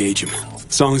gotta engage him.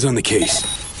 Song's on the case.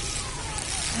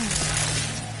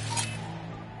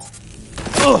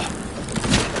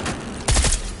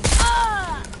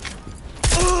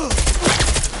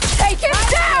 Take him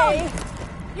down!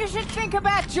 You should think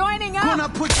about joining up. Gonna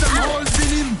put some holes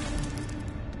in him.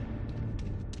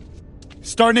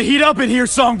 Starting to heat up in here,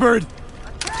 Songbird.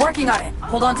 Working on it.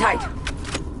 Hold on tight.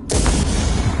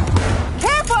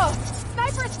 Careful!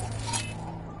 Snipers!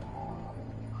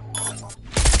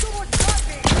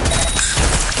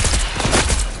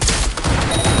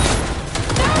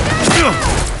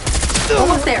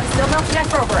 Almost there. Still no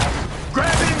connect over it.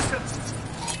 Grab him!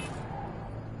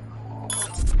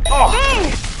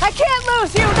 Hey! I can't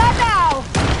lose you! Not now!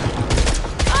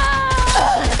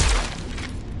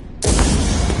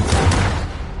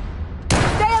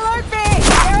 Stay alert, B!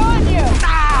 They're on you!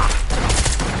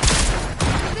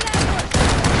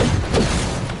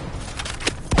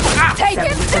 Take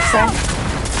him down!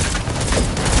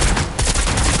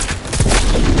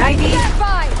 90. Stand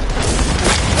by!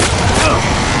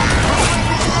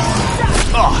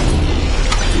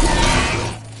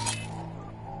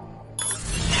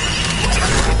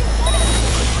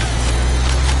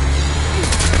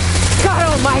 God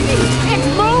almighty! It's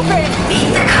moving! Meet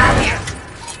the copter.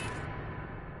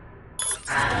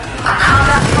 A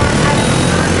combat prototype.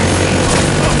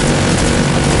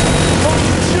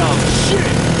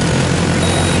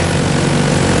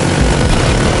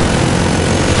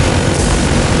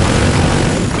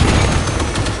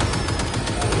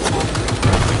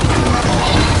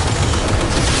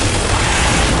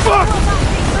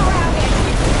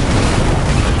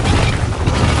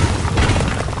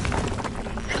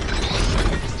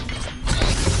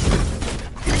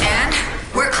 And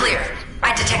we're clear.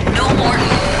 I detect no more.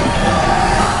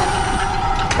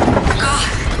 God.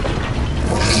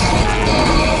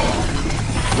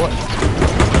 What?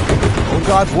 Oh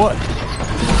God, what?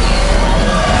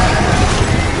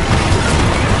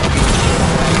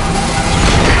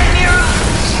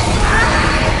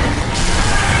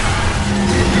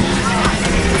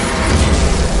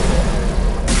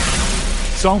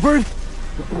 Songbird?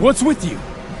 What's with you?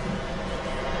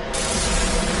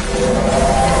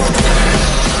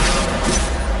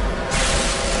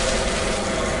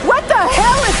 What the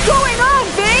hell is going on,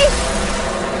 V?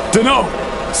 Dunno.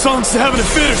 Song's having a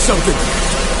fit or something.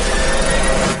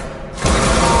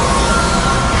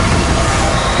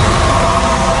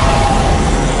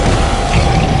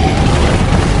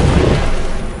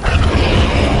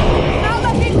 Not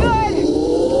looking good!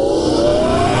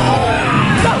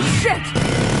 Oh, shit!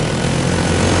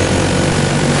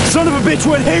 Son of a bitch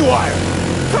went haywire.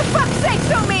 For fuck's sake,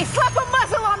 Sumi! Slap a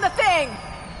muzzle on the thing!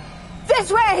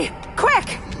 This way!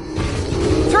 Quick!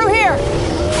 Through here!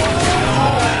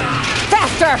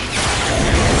 Faster!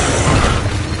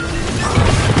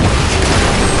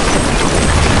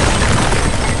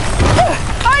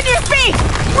 On your feet!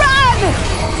 Run!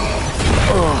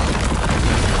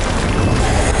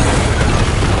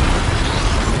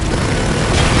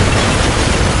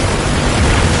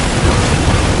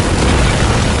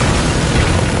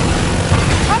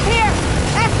 Up here!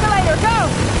 Escalator, go!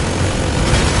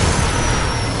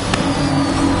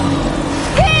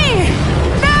 Hey!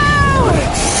 No!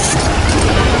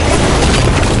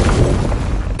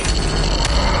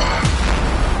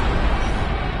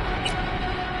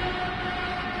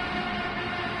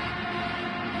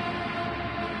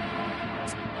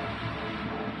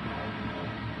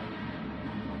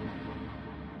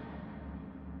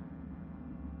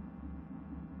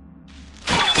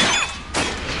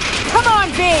 Come on,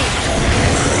 V!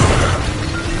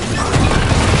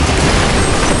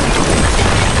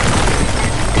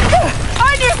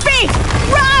 On your feet!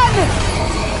 Run!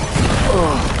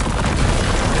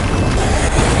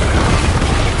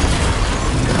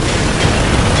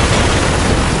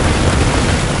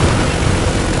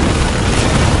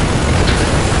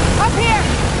 Up here!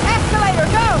 Escalator,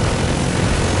 go!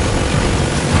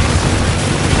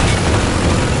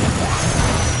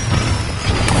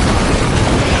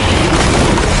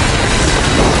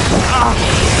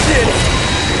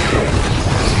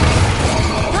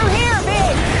 Through here,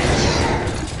 big!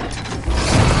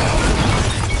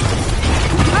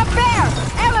 Up there!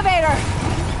 Elevator!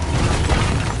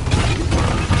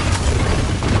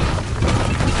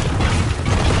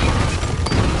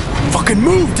 Fucking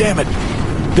move, damn it.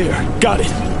 There, got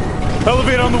it.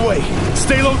 Elevator on the way.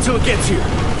 Stay low till it gets here.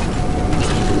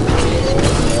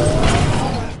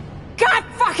 God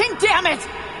fucking damn it!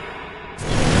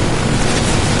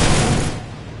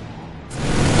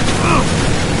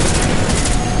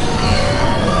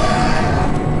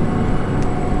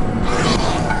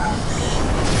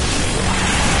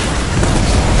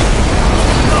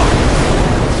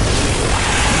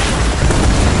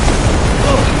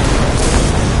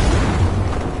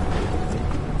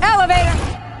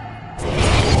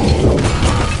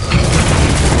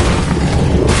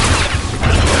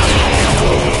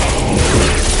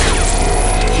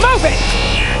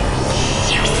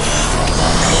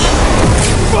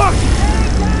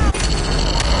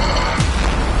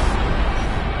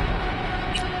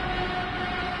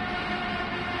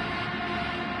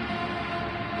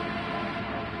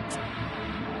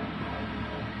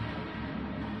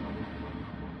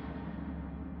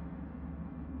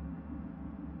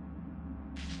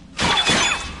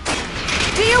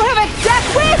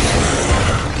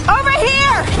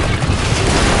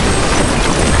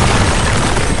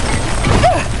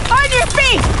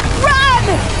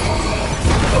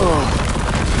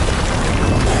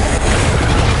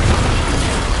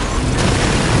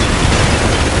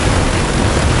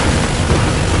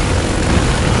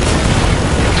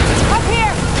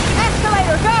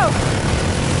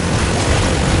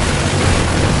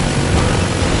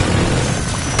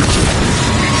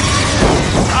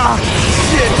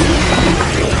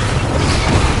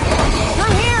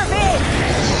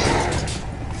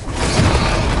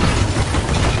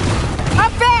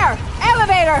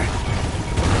 Elevator!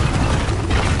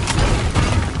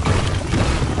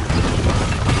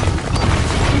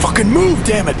 Fucking move,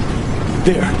 damn it!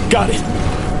 There, got it.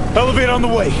 Elevator on the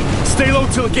way. Stay low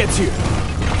till it gets here.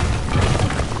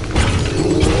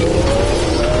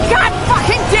 God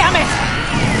fucking damn it!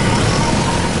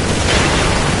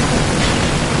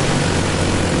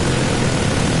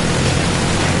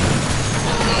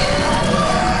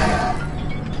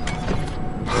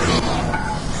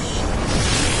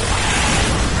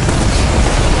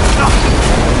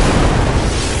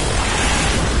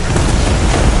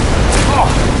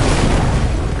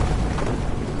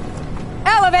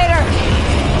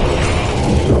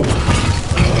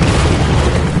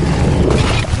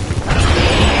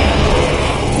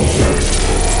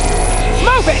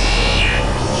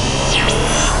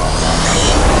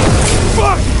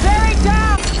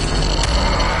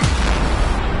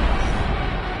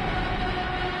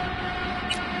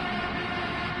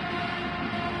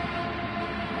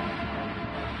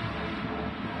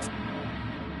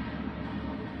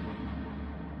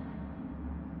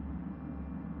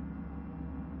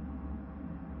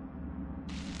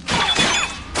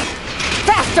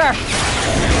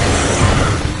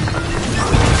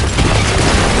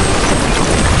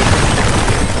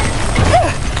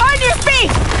 On your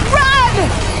feet! Run!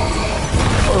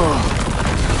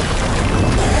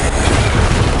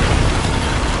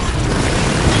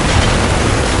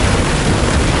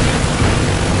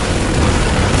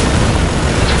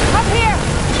 Up here!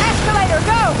 Escalator,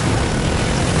 go!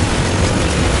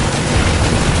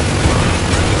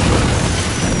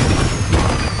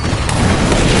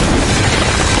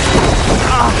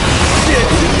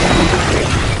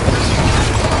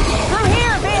 Through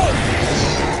here, V!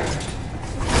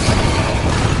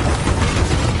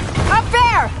 Up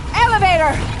there!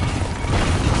 Elevator!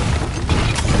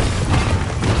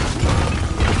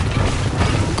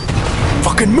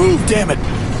 Fucking move, damn it!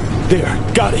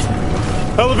 There, got it.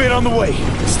 Elevator on the way.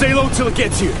 Stay low till it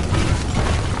gets here.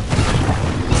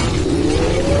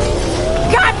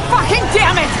 God fucking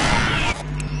damn it!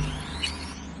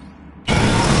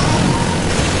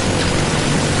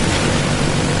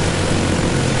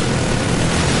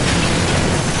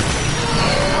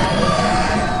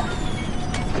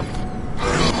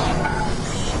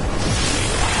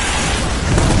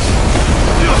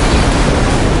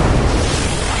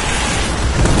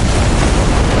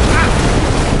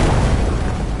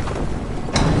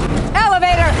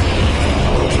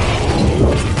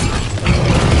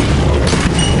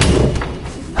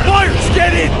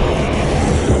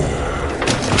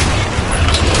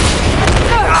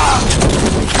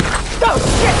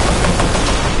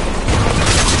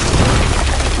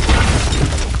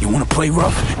 Play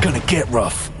rough, gonna get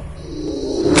rough.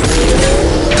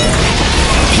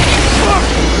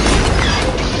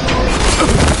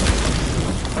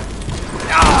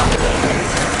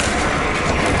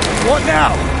 What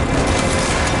now?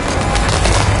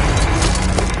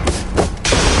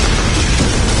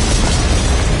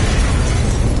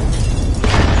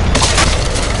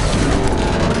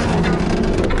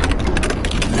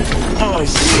 Oh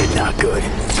shit, not good.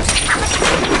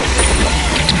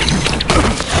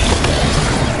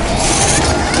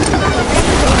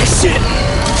 Shit!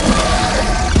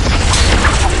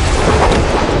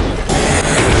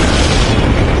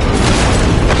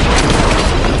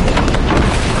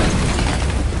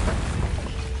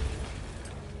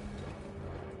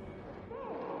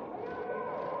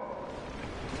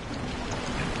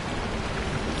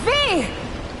 V!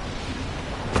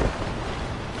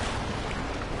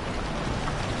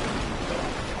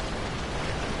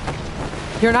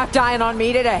 You're not dying on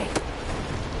me today.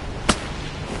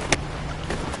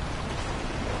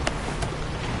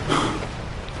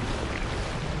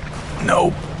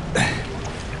 Nope.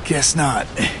 Guess not.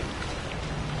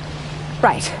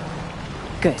 Right.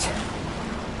 Good.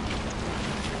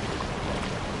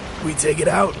 We take it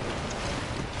out?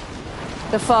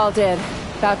 The fall did.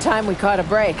 About time we caught a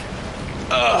break.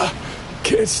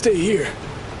 Can't stay here.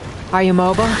 Are you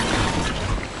mobile?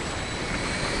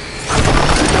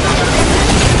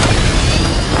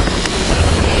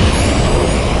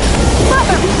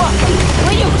 Motherfucker!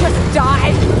 Will you just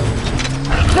die?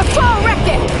 The fall wrecked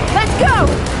it! Let's go!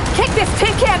 Kick this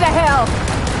tin can to hell!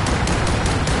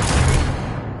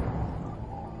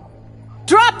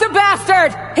 Drop the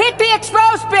bastard! Hit the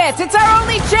exposed bits! It's our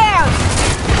only chance!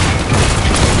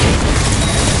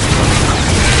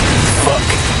 Fuck.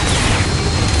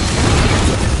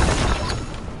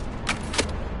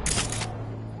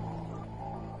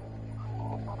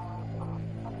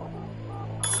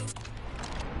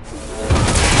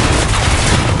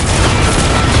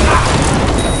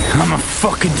 I'ma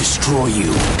fucking destroy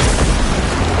you.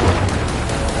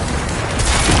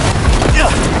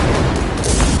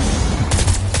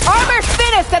 Armor's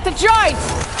thinnest at the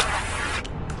joints!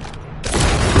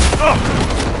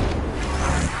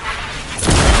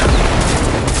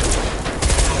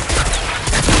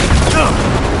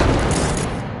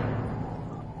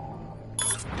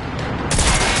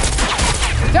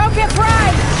 Don't get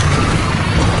fried!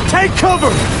 Take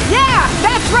cover! Yeah,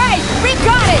 that's right! We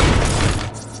got it!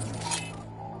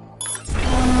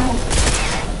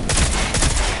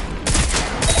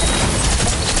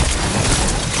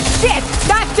 Shit!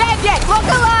 Not dead yet! Look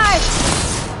alive!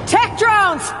 Tech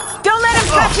drones! Don't let him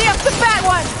touch me up the fat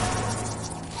one!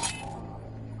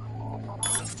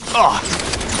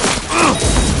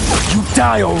 You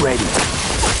die already!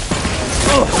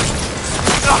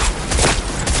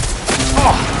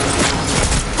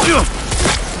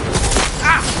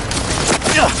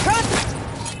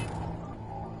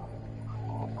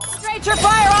 Concentrate your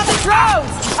fire on the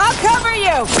drones! I'll cover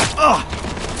you!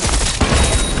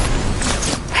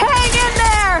 Hang in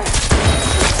there!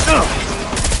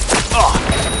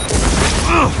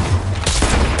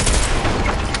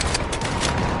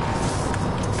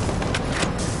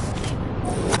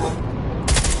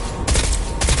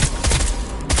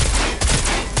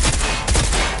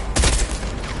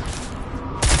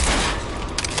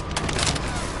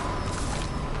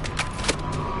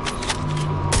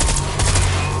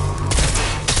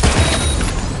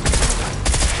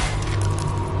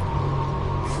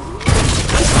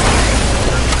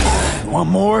 Want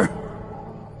more?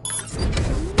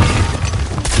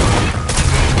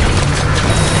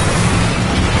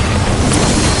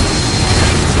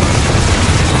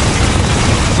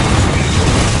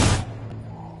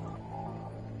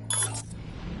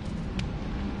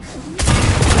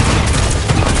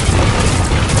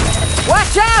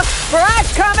 Watch out!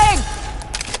 Barrage coming!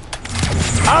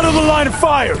 Out of the line of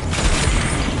fire!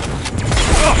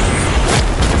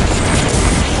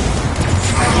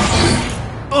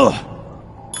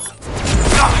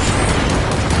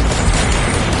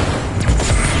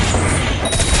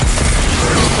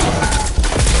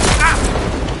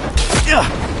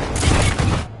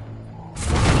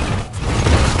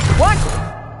 What?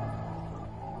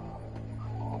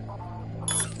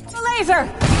 The laser!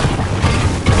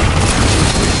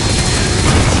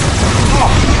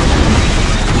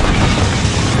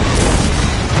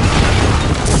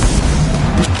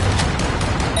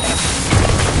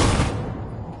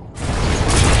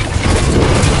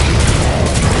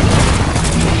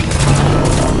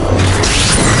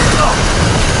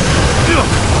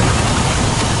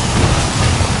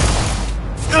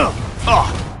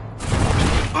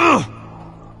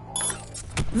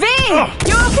 V!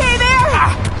 You okay there?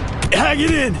 Hang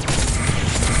it in!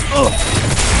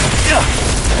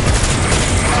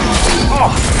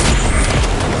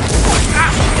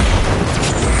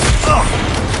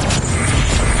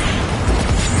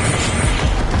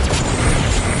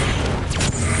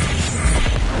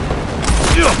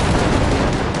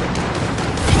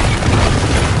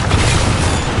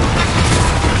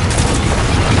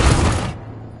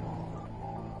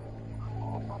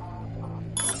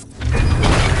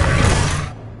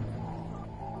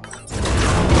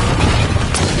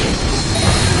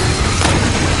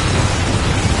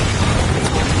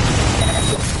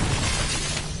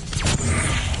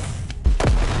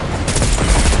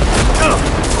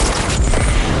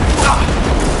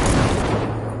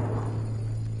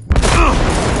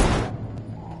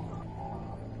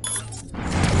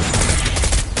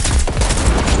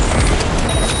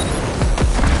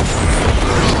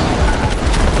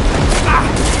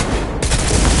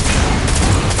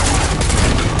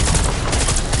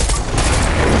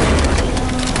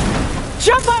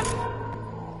 Jump up!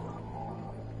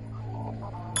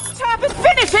 Top and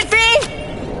finish it, V!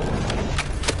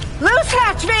 Loose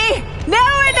hatch, V! Now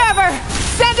or never!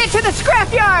 Send it to the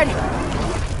scrapyard!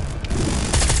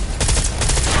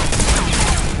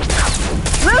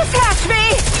 Loose hatch, V!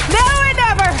 Now or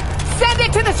never! Send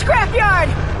it to the scrapyard!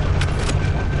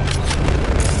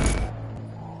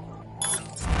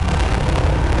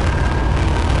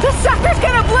 The sucker's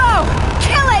gonna blow!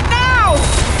 Kill it now!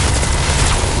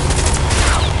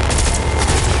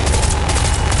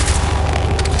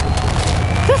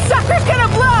 The sucker's gonna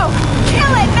blow!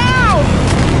 Kill it now!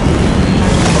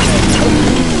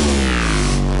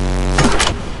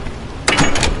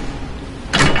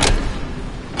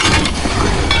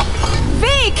 V,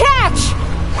 catch!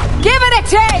 Give it a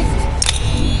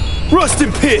taste! Rust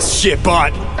and piss,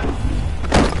 shitbot!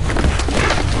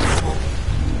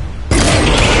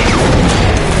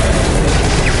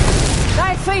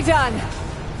 Nicely done.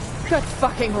 Good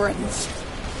fucking riddance.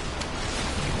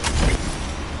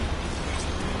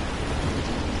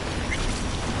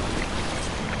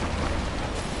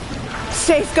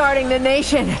 Safeguarding the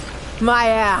nation. My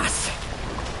ass.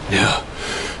 Yeah.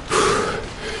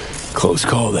 Close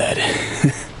call, that.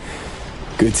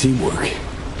 Good teamwork.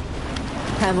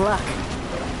 And luck.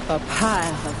 A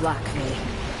pile of luck, me.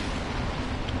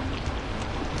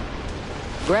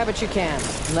 Grab what you can,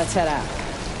 and let's head out.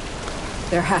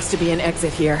 There has to be an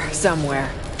exit here, somewhere.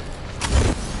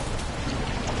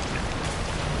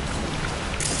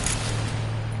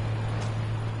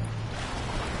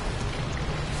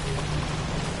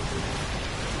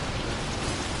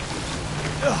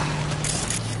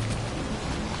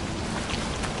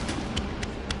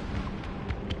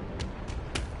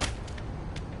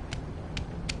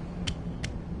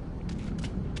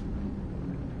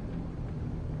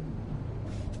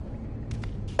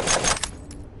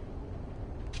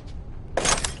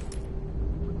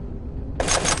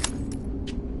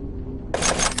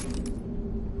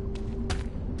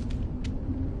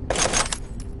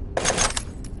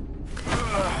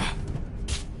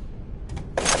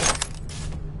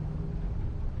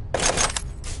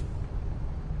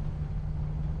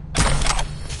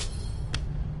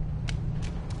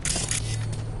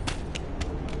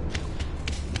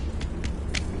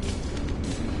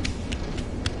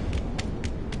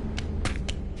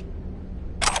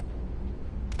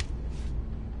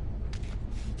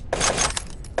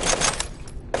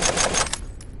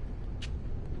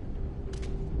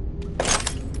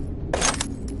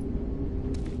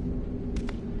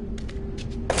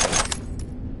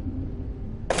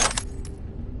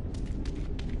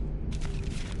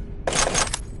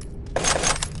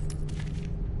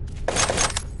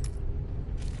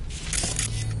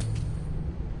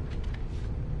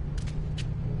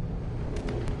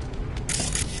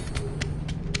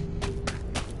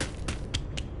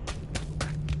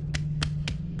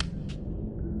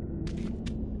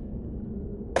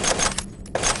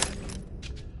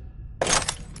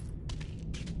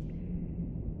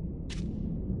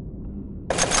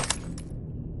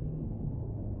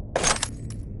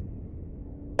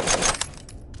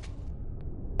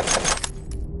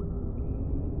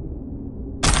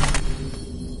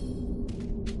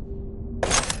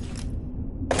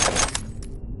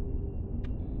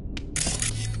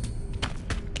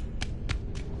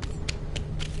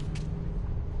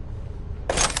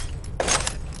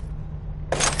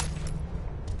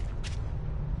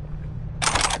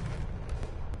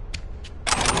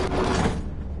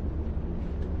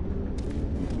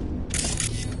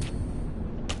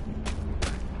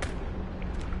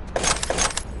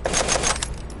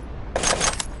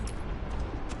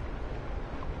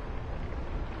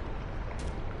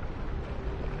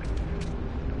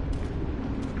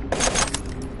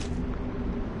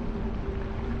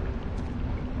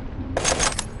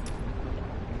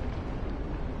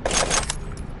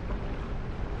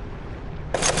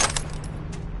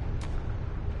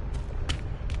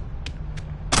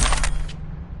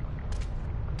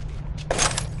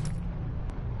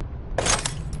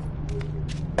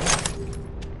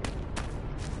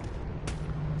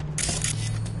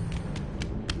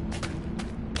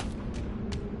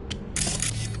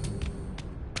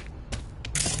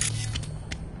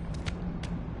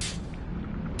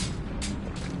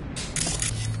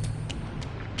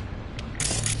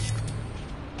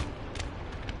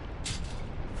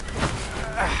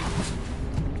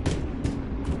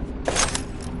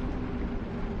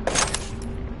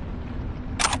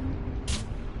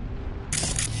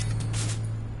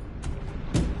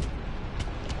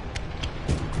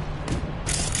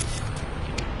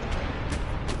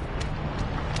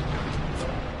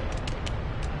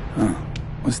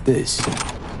 What's this?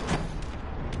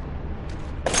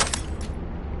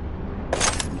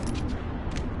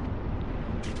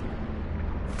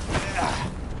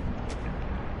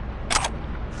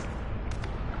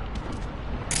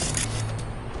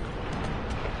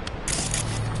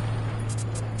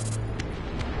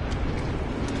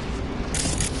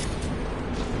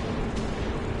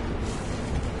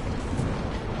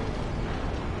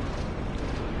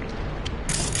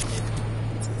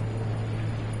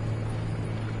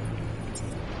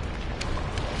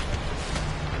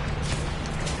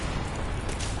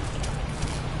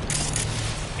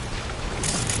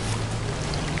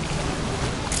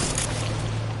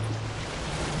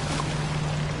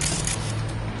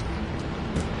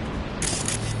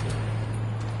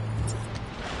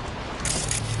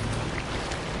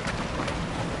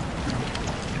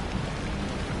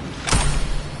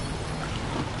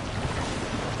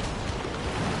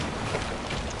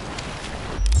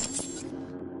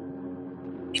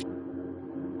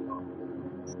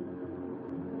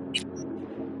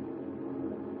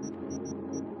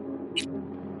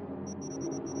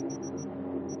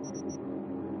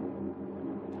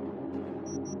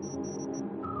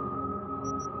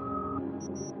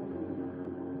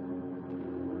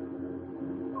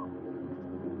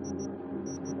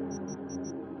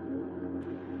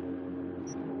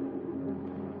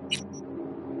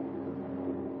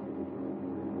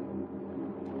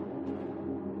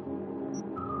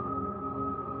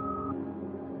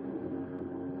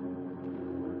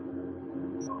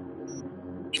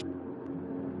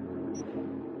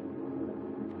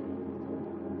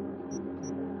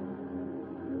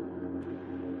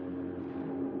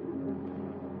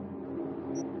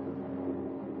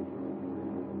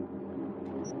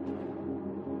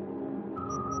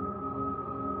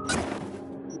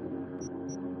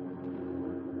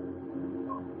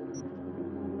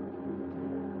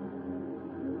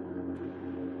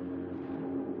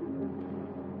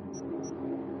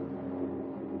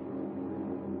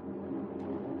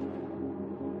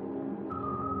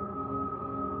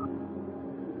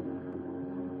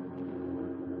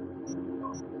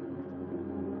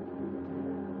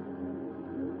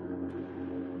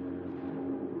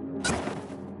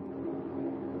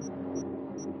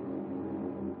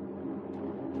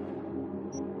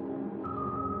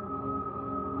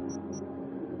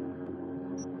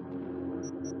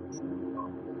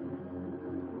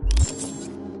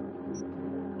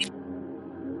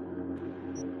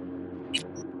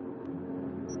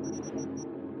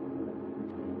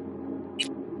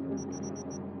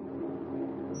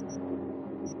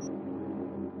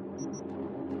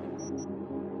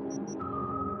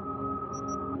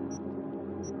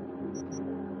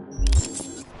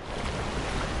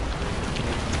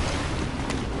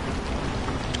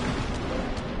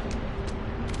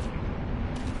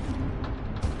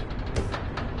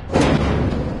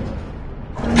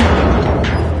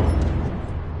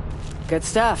 Good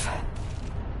stuff.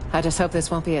 I just hope this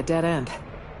won't be a dead end.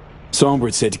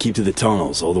 Songbird said to keep to the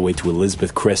tunnels all the way to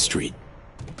Elizabeth Crest Street.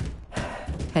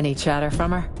 Any chatter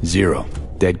from her? Zero.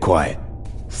 Dead quiet.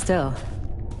 Still.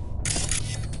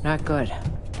 Not good.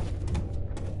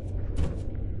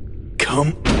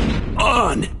 Come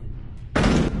on!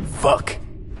 Fuck.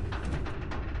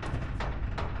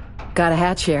 Got a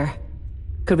hatch here.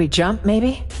 Could we jump,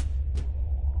 maybe?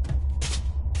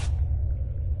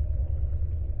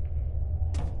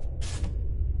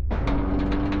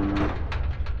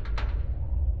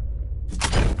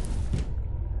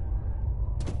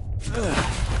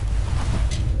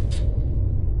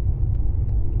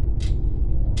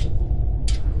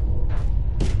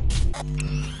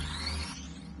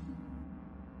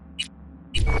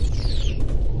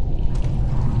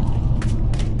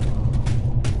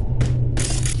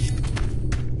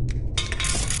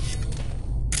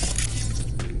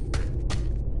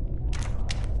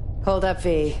 Hold up,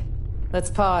 V. Let's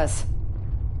pause.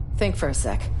 Think for a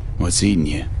sec. What's eating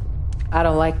you? I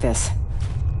don't like this.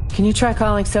 Can you try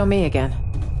calling So-Me again?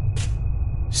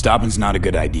 Stopping's not a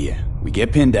good idea. We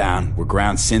get pinned down, we're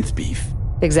ground synth beef.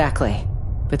 Exactly.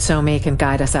 But So-Me can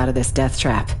guide us out of this death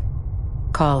trap.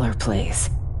 Call her, please.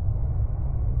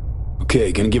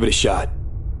 Okay, gonna give it a shot.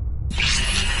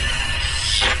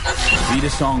 Beat a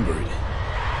Songbird.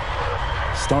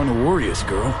 Starting to worry us,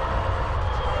 girl.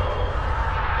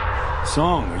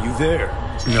 Song, are you there?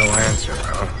 No answer,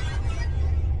 huh?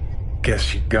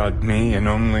 Guess you got me and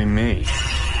only me.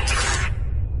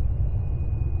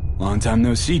 Long time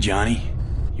no see, Johnny.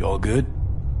 You all good?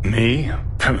 Me?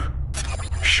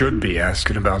 Should be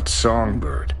asking about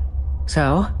Songbird.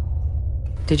 So?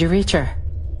 Did you reach her?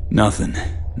 Nothing.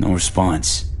 No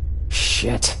response.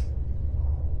 Shit.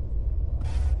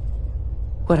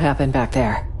 What happened back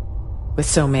there? With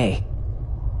So-Me?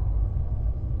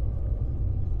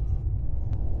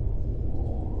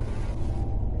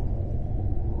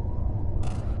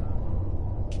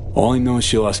 All I know is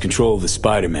she lost control of the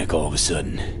spider mech all of a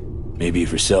sudden. Maybe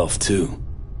of herself, too.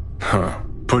 Huh.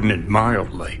 Putting it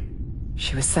mildly.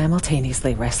 She was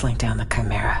simultaneously wrestling down the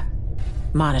Chimera,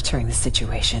 monitoring the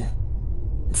situation,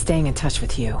 and staying in touch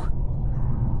with you.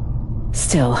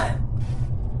 Still,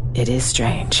 it is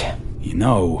strange. You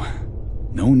know,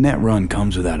 no net run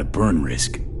comes without a burn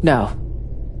risk. No.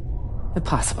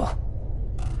 Impossible.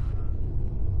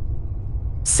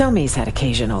 So-Me's had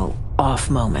occasional off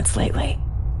moments lately.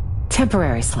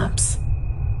 Temporary slumps.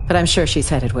 But I'm sure she's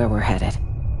headed where we're headed.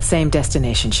 Same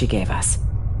destination she gave us.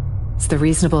 It's the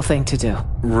reasonable thing to do.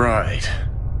 Right.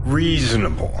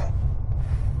 Reasonable.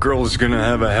 Girl's gonna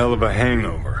have a hell of a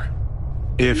hangover.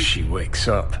 If she wakes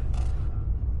up.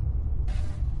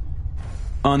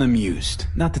 Unamused.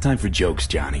 Not the time for jokes,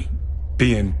 Johnny.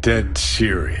 Being dead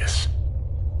serious.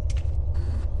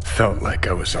 Felt like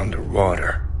I was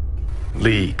underwater.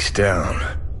 Leagues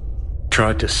down.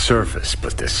 Tried to surface,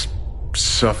 but this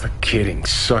suffocating,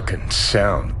 sucking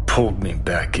sound pulled me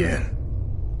back in.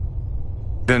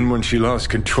 Then when she lost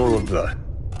control of the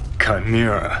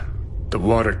Chimera, The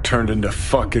water turned into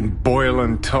fucking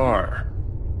boiling tar.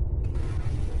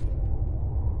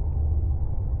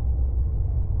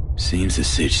 Seems the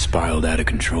sitch spiraled out of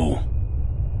control.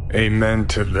 Amen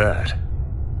to that.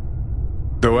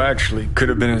 Though actually, could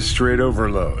have been a straight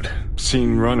overload.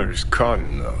 Seen runners caught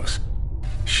in those.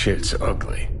 Shit's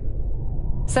ugly.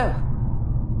 So,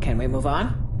 can we move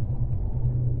on?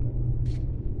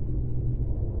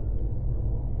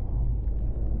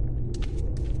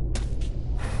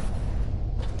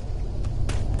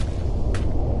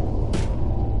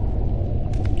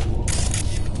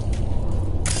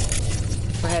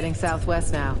 We're heading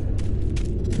southwest now.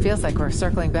 Feels like we're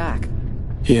circling back.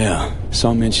 Yeah,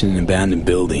 saw mention an abandoned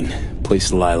building. Place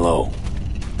to lie low.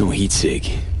 No heat sig.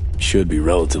 Should be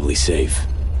relatively safe.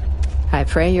 I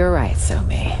pray you're right,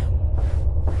 So-Mi.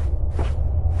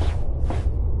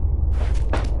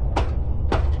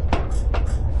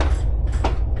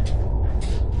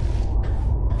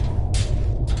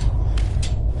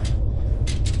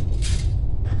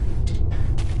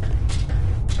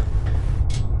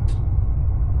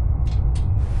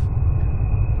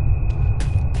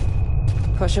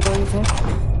 Pushable, you think?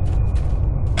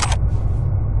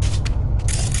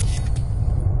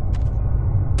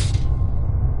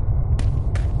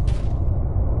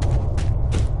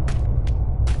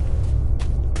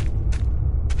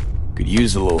 Could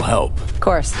use a little help. Of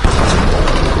course.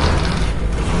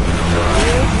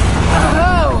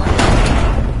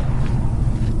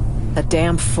 A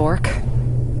damn fork?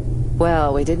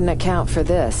 Well, we didn't account for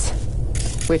this.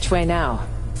 Which way now?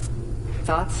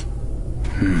 Thoughts?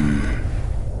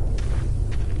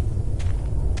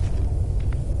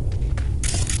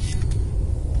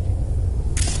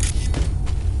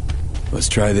 Let's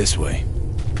try this way.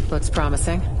 Looks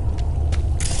promising.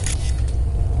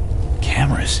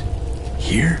 Cameras?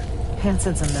 Here?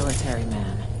 Hansen's a military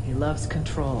man. He loves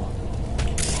control.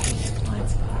 Hates blind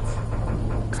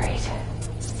spots. Great.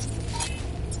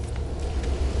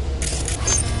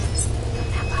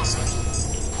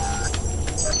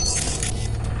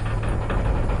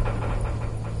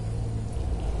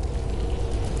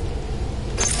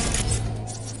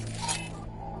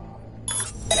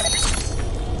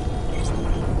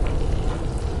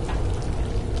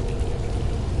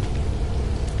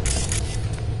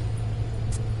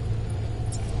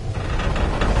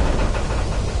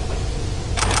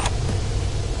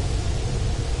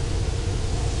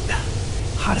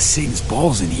 Hot as Satan's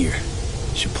balls in here.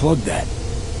 Should plug that.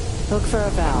 Look for a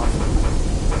valve.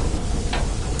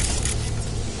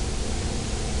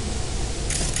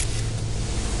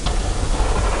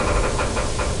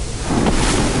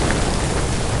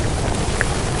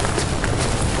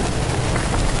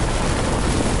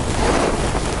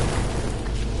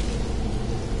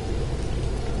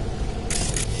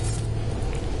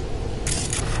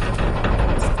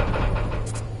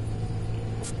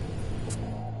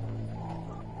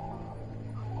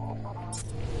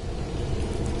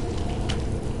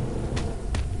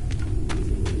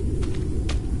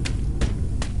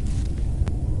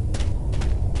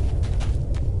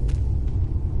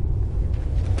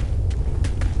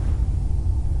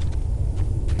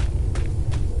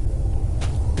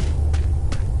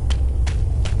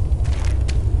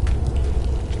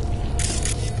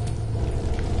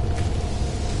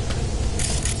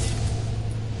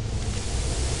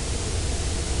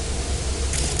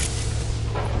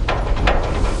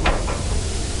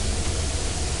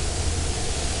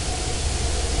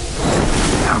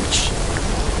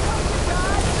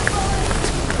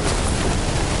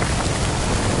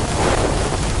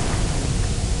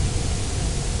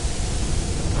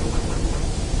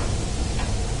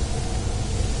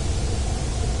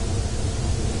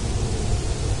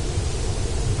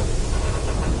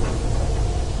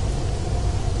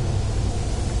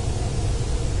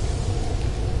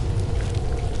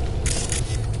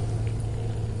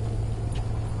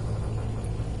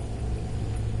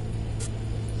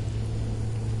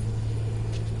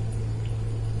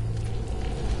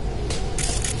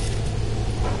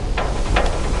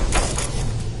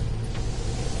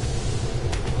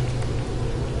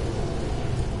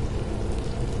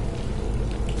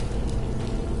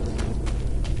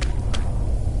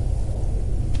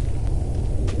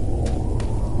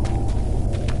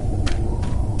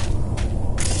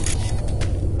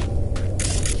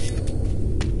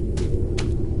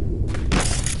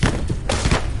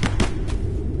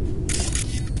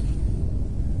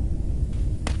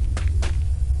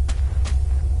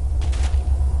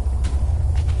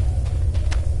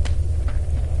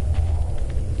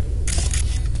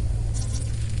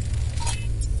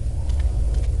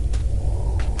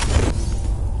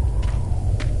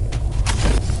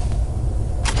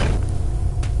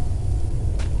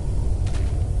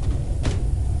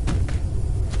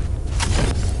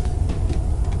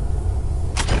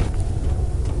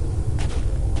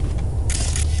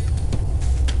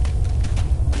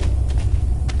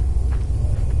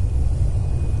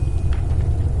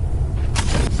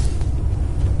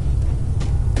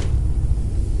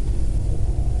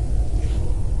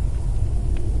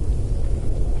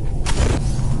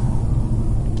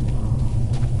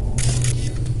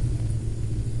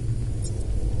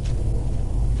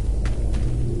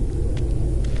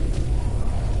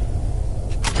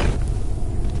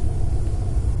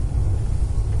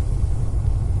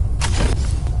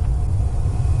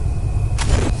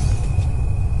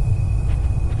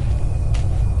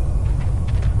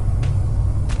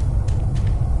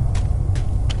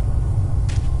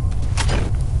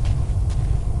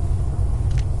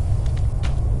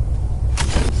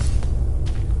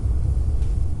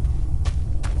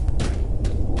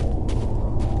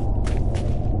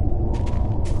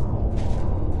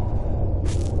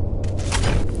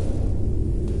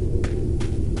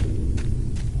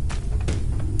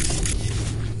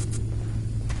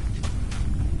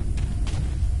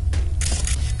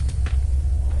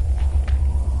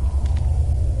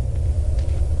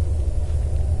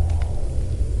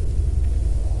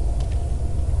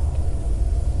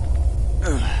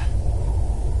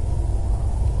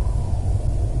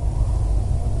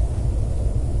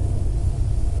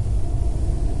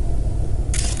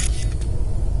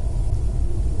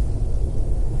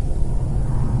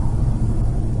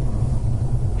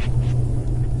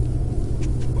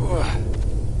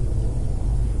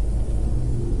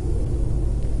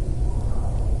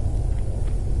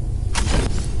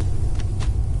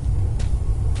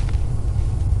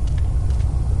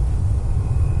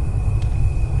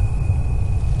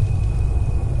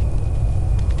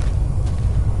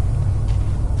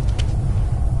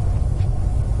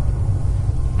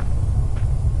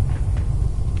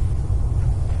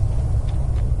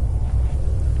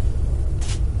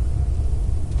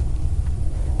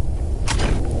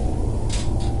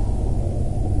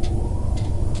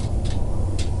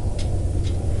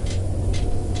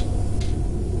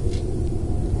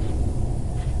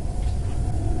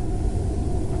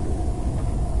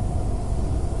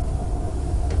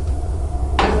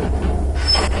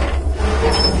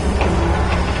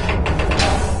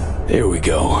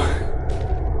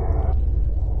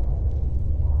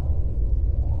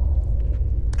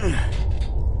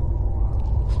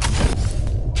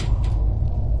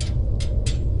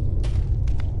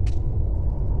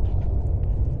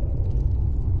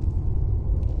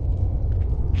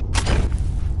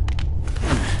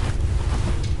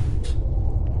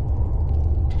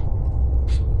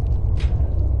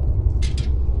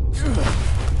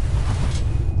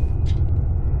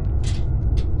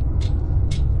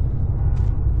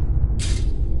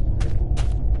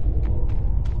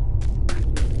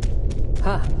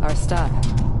 Huh, our stop.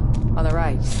 On the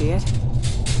right, see it?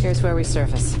 Here's where we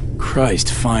surface. Christ,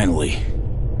 finally.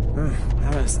 I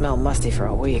haven't smelled musty for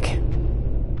a week.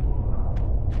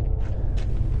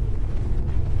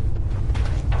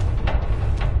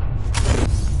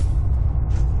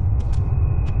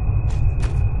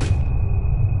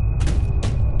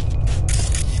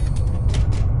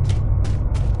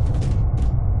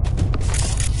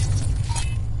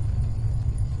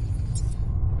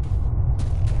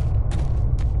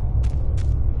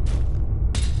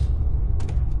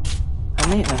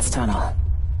 Maintenance tunnel.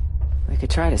 We could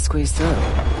try to squeeze through.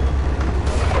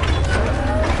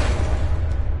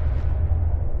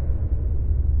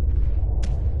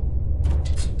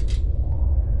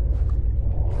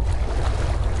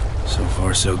 So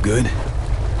far, so good.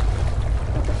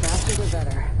 But the faster the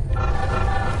better.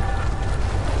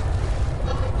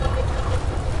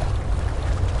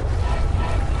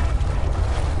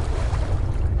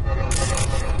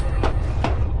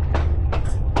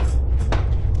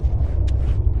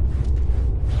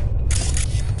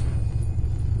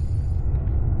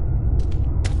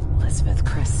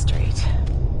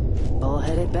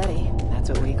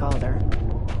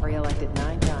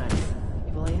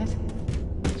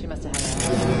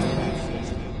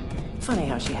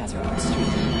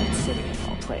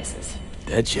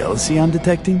 That jealousy I'm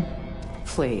detecting?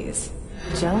 Please.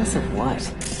 Jealous of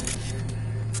what?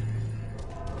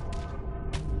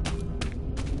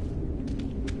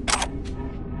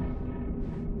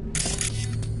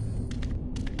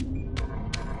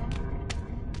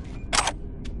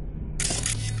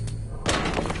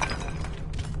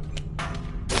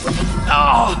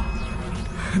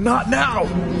 Ah! Not now!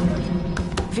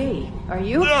 V, are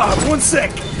you? Ah, 1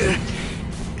 sec!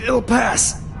 It'll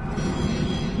pass.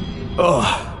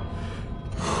 Oh.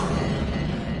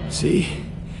 See?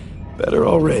 Better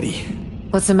already.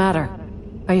 What's the matter?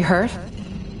 Are you hurt?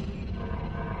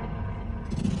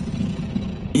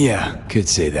 Yeah, could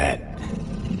say that.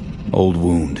 Old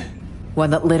wound.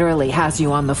 One that literally has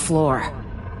you on the floor.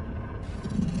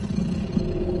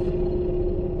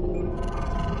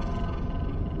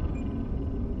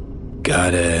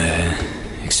 Got a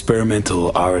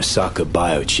experimental Arasaka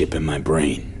biochip in my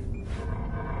brain.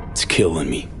 It's killing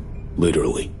me.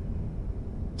 Literally.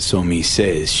 Somi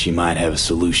says she might have a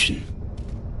solution.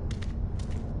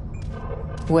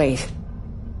 Wait.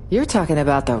 You're talking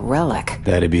about the relic.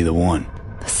 That'd be the one.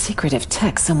 The secretive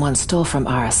tech someone stole from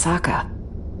Arasaka.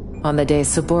 On the day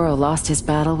Saburo lost his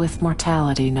battle with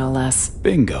mortality, no less.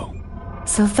 Bingo.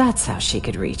 So that's how she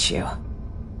could reach you.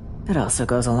 It also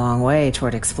goes a long way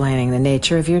toward explaining the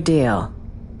nature of your deal.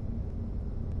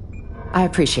 I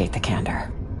appreciate the candor.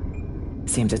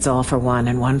 Seems it's all for one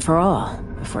and one for all,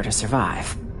 if we're to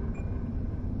survive.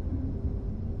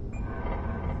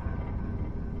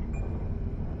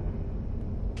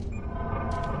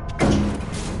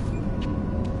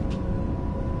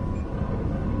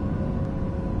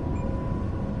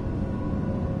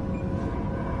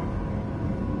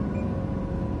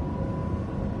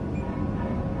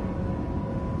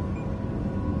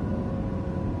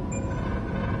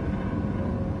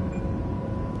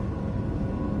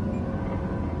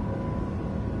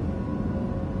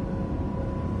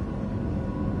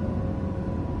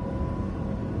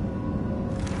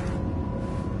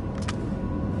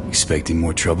 Expecting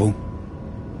more trouble?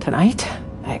 Tonight,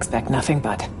 I expect nothing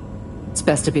but. It's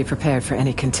best to be prepared for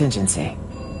any contingency.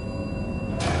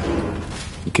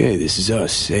 Okay, this is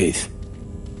us, 8th.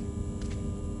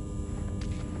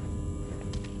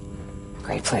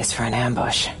 Great place for an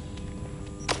ambush.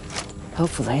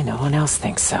 Hopefully no one else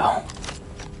thinks so.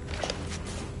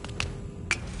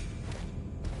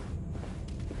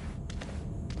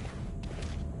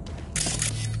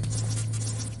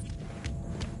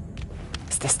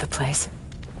 Is this the place?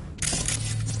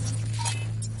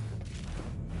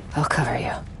 I'll cover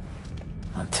you.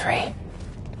 On 3.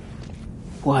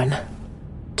 1,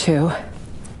 2...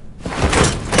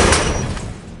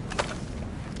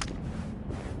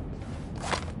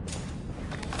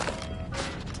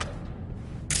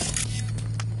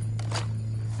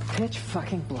 Pitch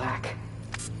fucking black.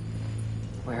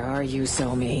 Where are you,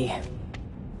 Somi?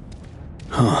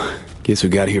 Huh. Guess we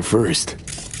got here first.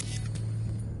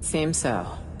 Seems so.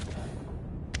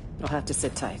 You'll have to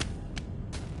sit tight.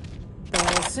 Though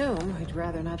I assume we'd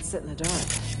rather not sit in the dark.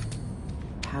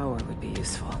 Power would be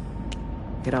useful.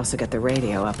 Could also get the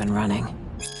radio up and running.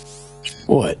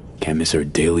 What? Can't miss our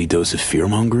daily dose of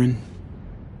fearmongering?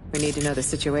 We need to know the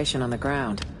situation on the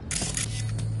ground.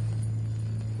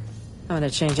 I'm gonna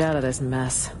change out of this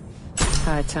mess.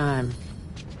 High time.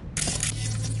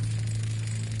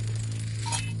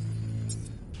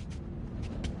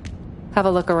 Have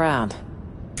a look around.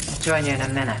 Join you in a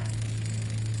minute.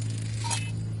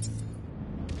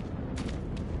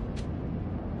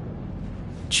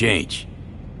 Change.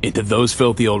 Into those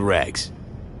filthy old rags.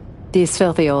 These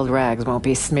filthy old rags won't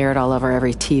be smeared all over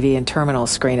every TV and terminal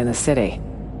screen in the city.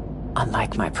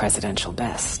 Unlike my presidential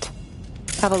best.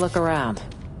 Have a look around.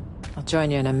 I'll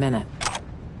join you in a minute.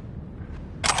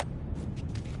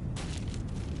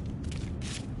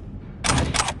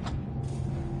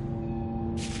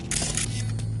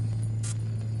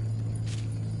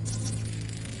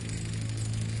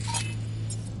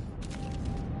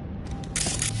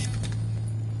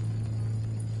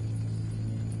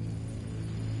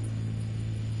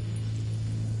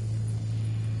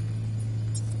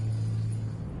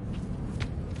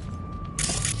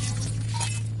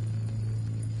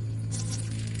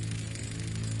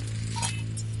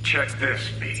 Check this,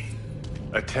 B.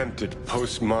 Attempted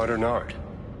postmodern art.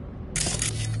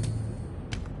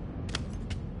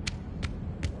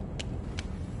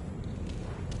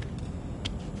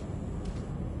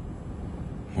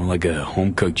 More like a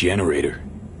home-cooked generator.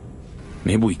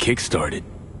 Maybe we kick-started.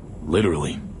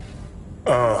 Literally.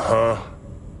 Uh-huh.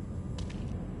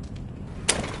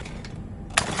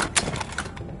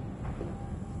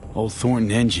 Old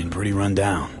Thornton engine pretty run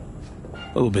down.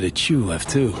 A little bit of chew left,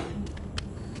 too.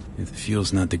 If the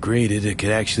fuel's not degraded, it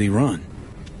could actually run.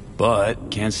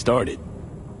 But can't start it.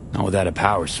 Not without a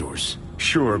power source.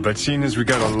 Sure, but seeing as we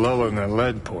got a lull in the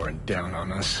lead pouring down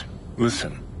on us.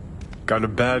 Listen, got a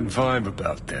bad vibe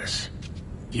about this.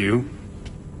 You?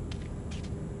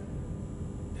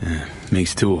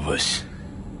 Makes two of us.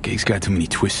 Gig's got too many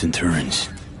twists and turns.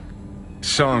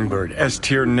 Songbird,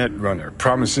 S-tier netrunner,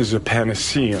 promises a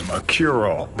panaceum, a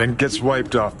cure-all, then gets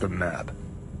wiped off the map.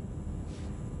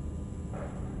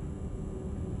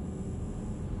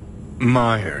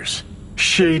 Myers,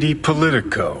 shady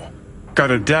politico. Got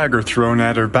a dagger thrown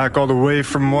at her back all the way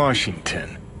from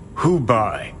Washington. Who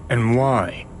by and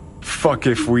why? Fuck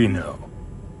if we know.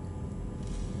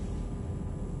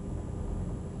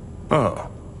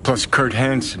 Oh, plus Kurt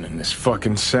Hansen and this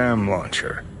fucking SAM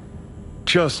launcher.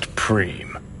 Just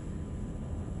preem.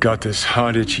 Got this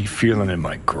hot itchy feeling in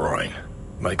my groin.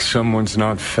 Like someone's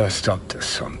not fessed up to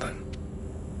something.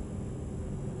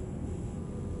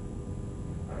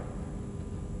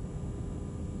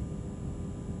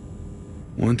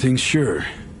 One thing's sure.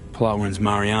 Plot runs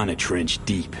Mariana Trench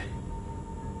deep.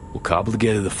 We'll cobble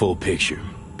together the full picture,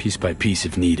 piece by piece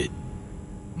if needed.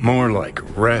 More like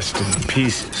rest in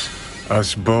pieces.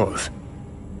 Us both.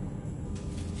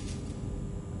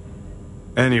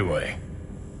 Anyway,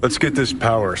 let's get this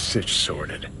power sitch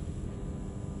sorted.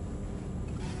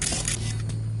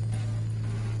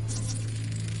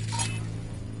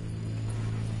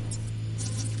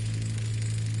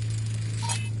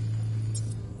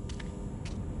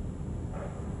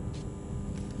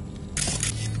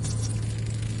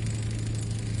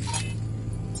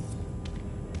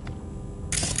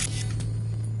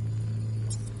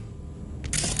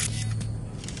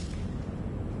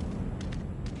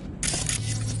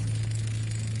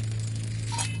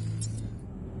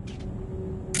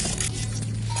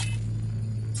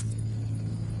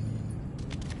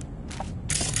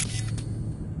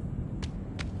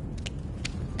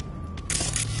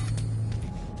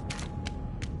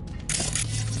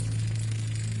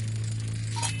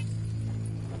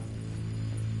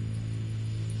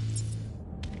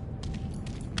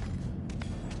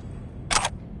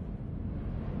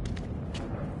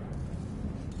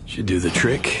 Should do the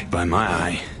trick, by my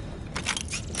eye.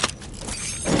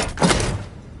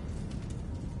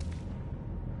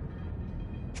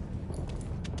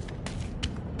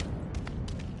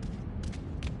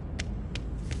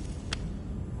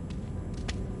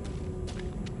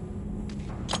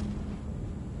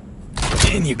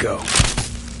 In you go.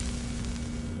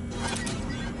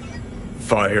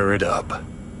 Fire it up.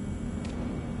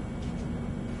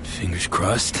 Fingers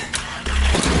crossed. There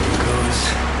it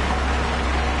goes.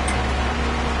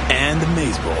 And the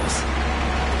maze balls.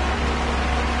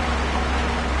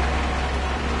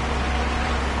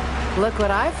 Look what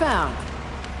I found.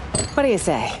 What do you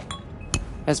say?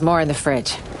 There's more in the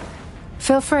fridge.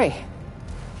 Feel free.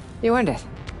 You earned it.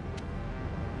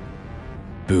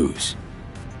 Booze.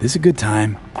 This a good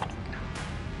time?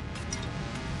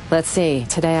 Let's see.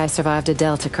 Today I survived a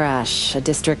Delta crash, a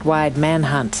district-wide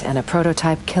manhunt, and a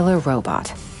prototype killer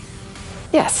robot.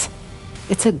 Yes,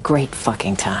 it's a great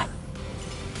fucking time.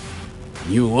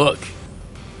 You look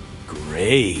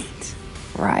great.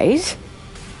 Right?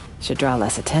 Should draw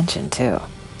less attention, too.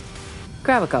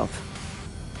 Grab a gulp.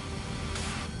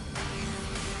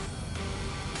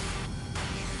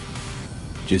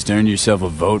 Just earned yourself a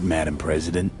vote, Madam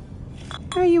President.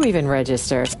 Are you even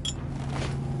registered?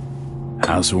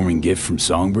 Housewarming gift from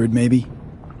Songbird, maybe?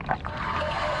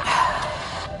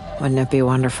 Wouldn't it be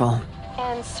wonderful?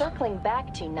 And circling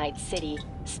back to Night City,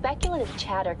 speculative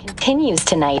chatter continues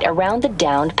tonight around the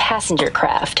downed passenger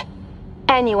craft.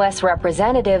 NUS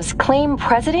representatives claim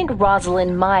President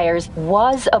Rosalind Myers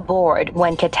was aboard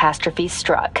when catastrophe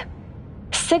struck.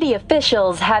 City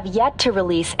officials have yet to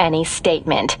release any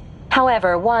statement.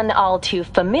 However, one all too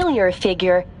familiar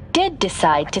figure did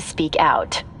decide to speak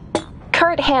out.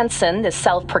 Kurt Hansen, the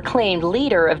self-proclaimed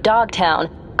leader of Dogtown,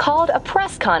 called a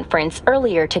press conference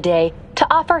earlier today to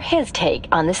offer his take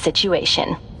on the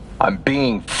situation. I'm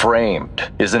being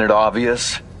framed, isn't it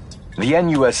obvious? The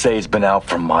NUSA's been out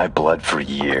for my blood for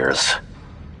years.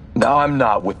 Now, I'm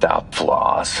not without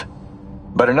flaws.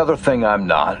 But another thing I'm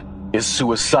not is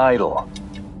suicidal.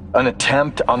 An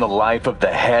attempt on the life of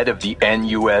the head of the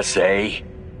NUSA?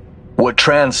 What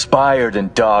transpired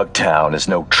in Dogtown is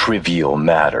no trivial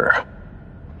matter.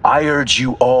 I urge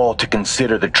you all to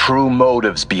consider the true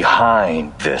motives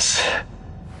behind this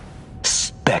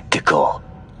spectacle.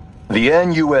 The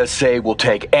NUSA will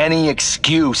take any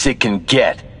excuse it can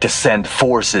get to send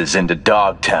forces into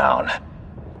Dogtown.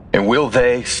 And will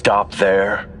they stop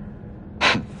there?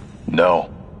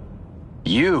 No.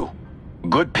 You,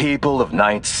 good people of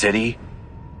Night City,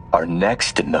 are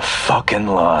next in the fucking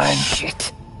line.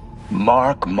 Shit.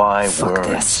 Mark my Fuck words.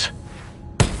 This.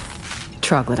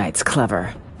 Troglodyte's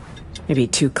clever. Maybe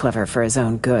too clever for his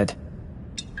own good.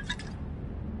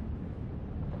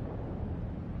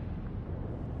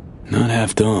 Not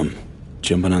half dumb.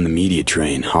 Jumping on the media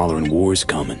train, hollering war's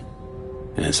coming.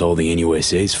 And it's all the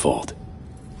NUSA's fault.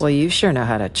 Well, you sure know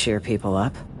how to cheer people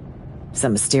up.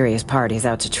 Some mysterious party's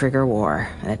out to trigger war.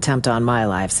 An attempt on my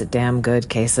life's a damn good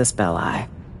casus belli.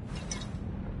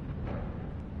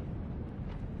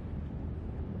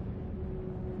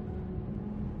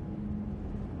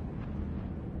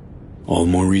 All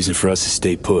the more reason for us to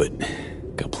stay put.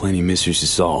 Got plenty of mysteries to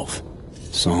solve.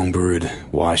 Songbird,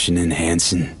 Washington,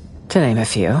 Hansen. To name a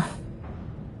few.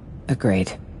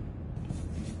 Agreed.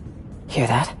 Hear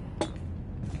that?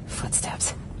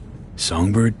 Footsteps.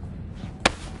 Songbird?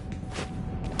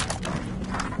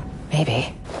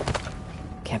 Maybe.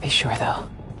 Can't be sure, though.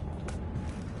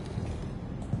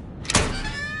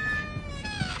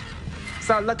 It's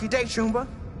our lucky day, Shumba.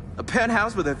 A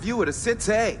penthouse with a view of the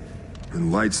city.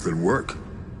 And lights that work.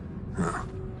 Huh.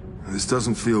 This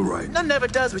doesn't feel right. None never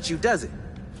does with you, does it?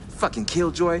 Fucking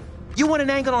killjoy. You want an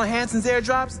angle on Hansen's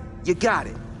airdrops? You got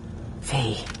it.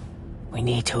 V, we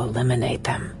need to eliminate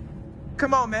them.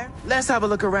 Come on, man. Let's have a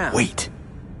look around. Wait.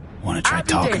 Wanna try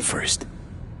talking first?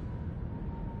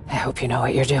 I hope you know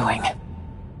what you're doing.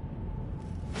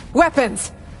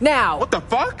 Weapons! Now! What the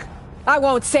fuck? I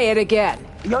won't say it again.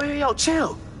 Yo,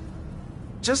 chill.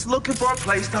 Just looking for a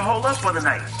place to hold up for the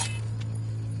night.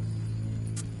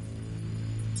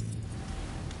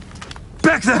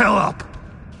 Back the hell up!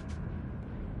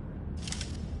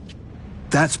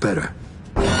 That's better.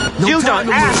 No You time don't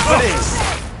to ask move. for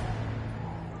this!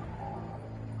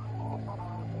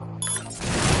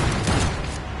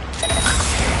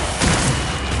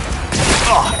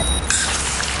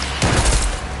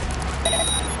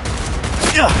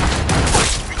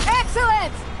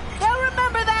 Excellent! They'll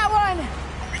remember that one!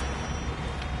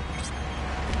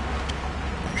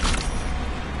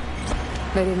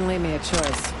 They didn't leave me a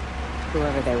choice.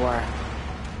 Whoever they were.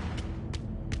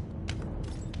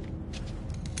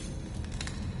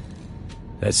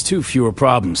 That's 2 fewer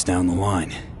problems down the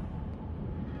line.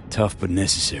 Tough but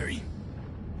necessary.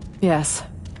 Yes.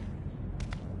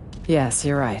 Yes,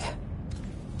 you're right.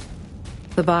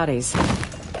 The bodies.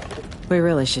 We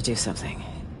really should do something.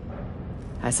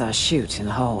 I saw a chute in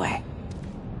the hallway.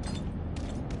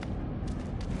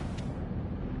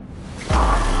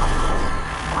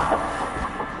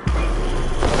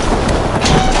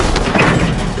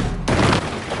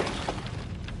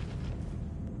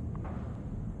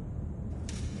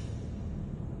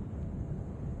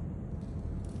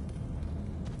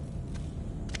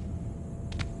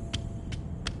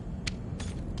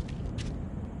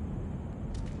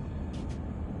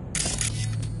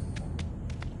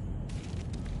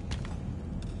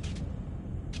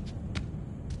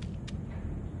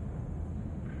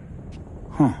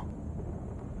 Huh.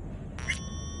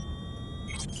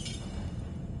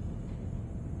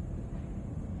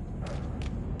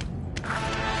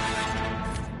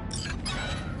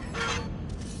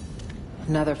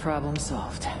 Another problem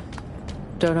solved.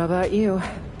 Don't know about you,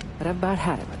 but I've about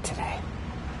had it with today.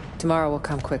 Tomorrow will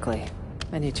come quickly.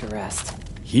 I need to rest.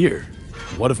 Here?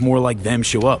 What if more like them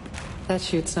show up? That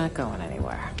chute's not going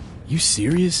anywhere. You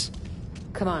serious?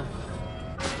 Come on.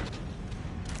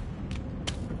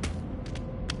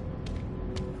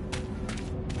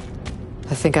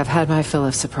 I think I've had my fill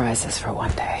of surprises for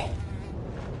one day.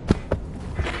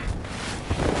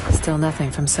 Still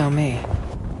nothing from So-Mi.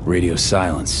 Radio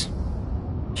silence.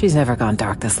 She's never gone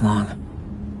dark this long.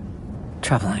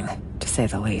 Troubling, to say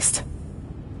the least.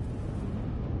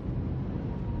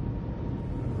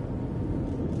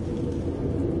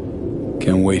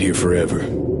 Can't wait here forever.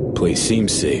 Place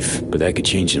seems safe, but that could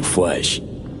change in a flash.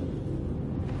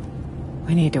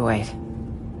 We need to wait.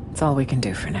 It's all we can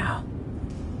do for now.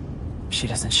 If she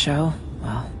doesn't show,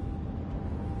 well...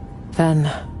 then...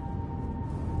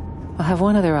 I'll have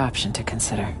one other option to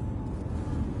consider.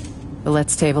 But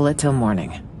let's table it till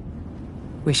morning.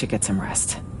 We should get some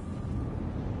rest.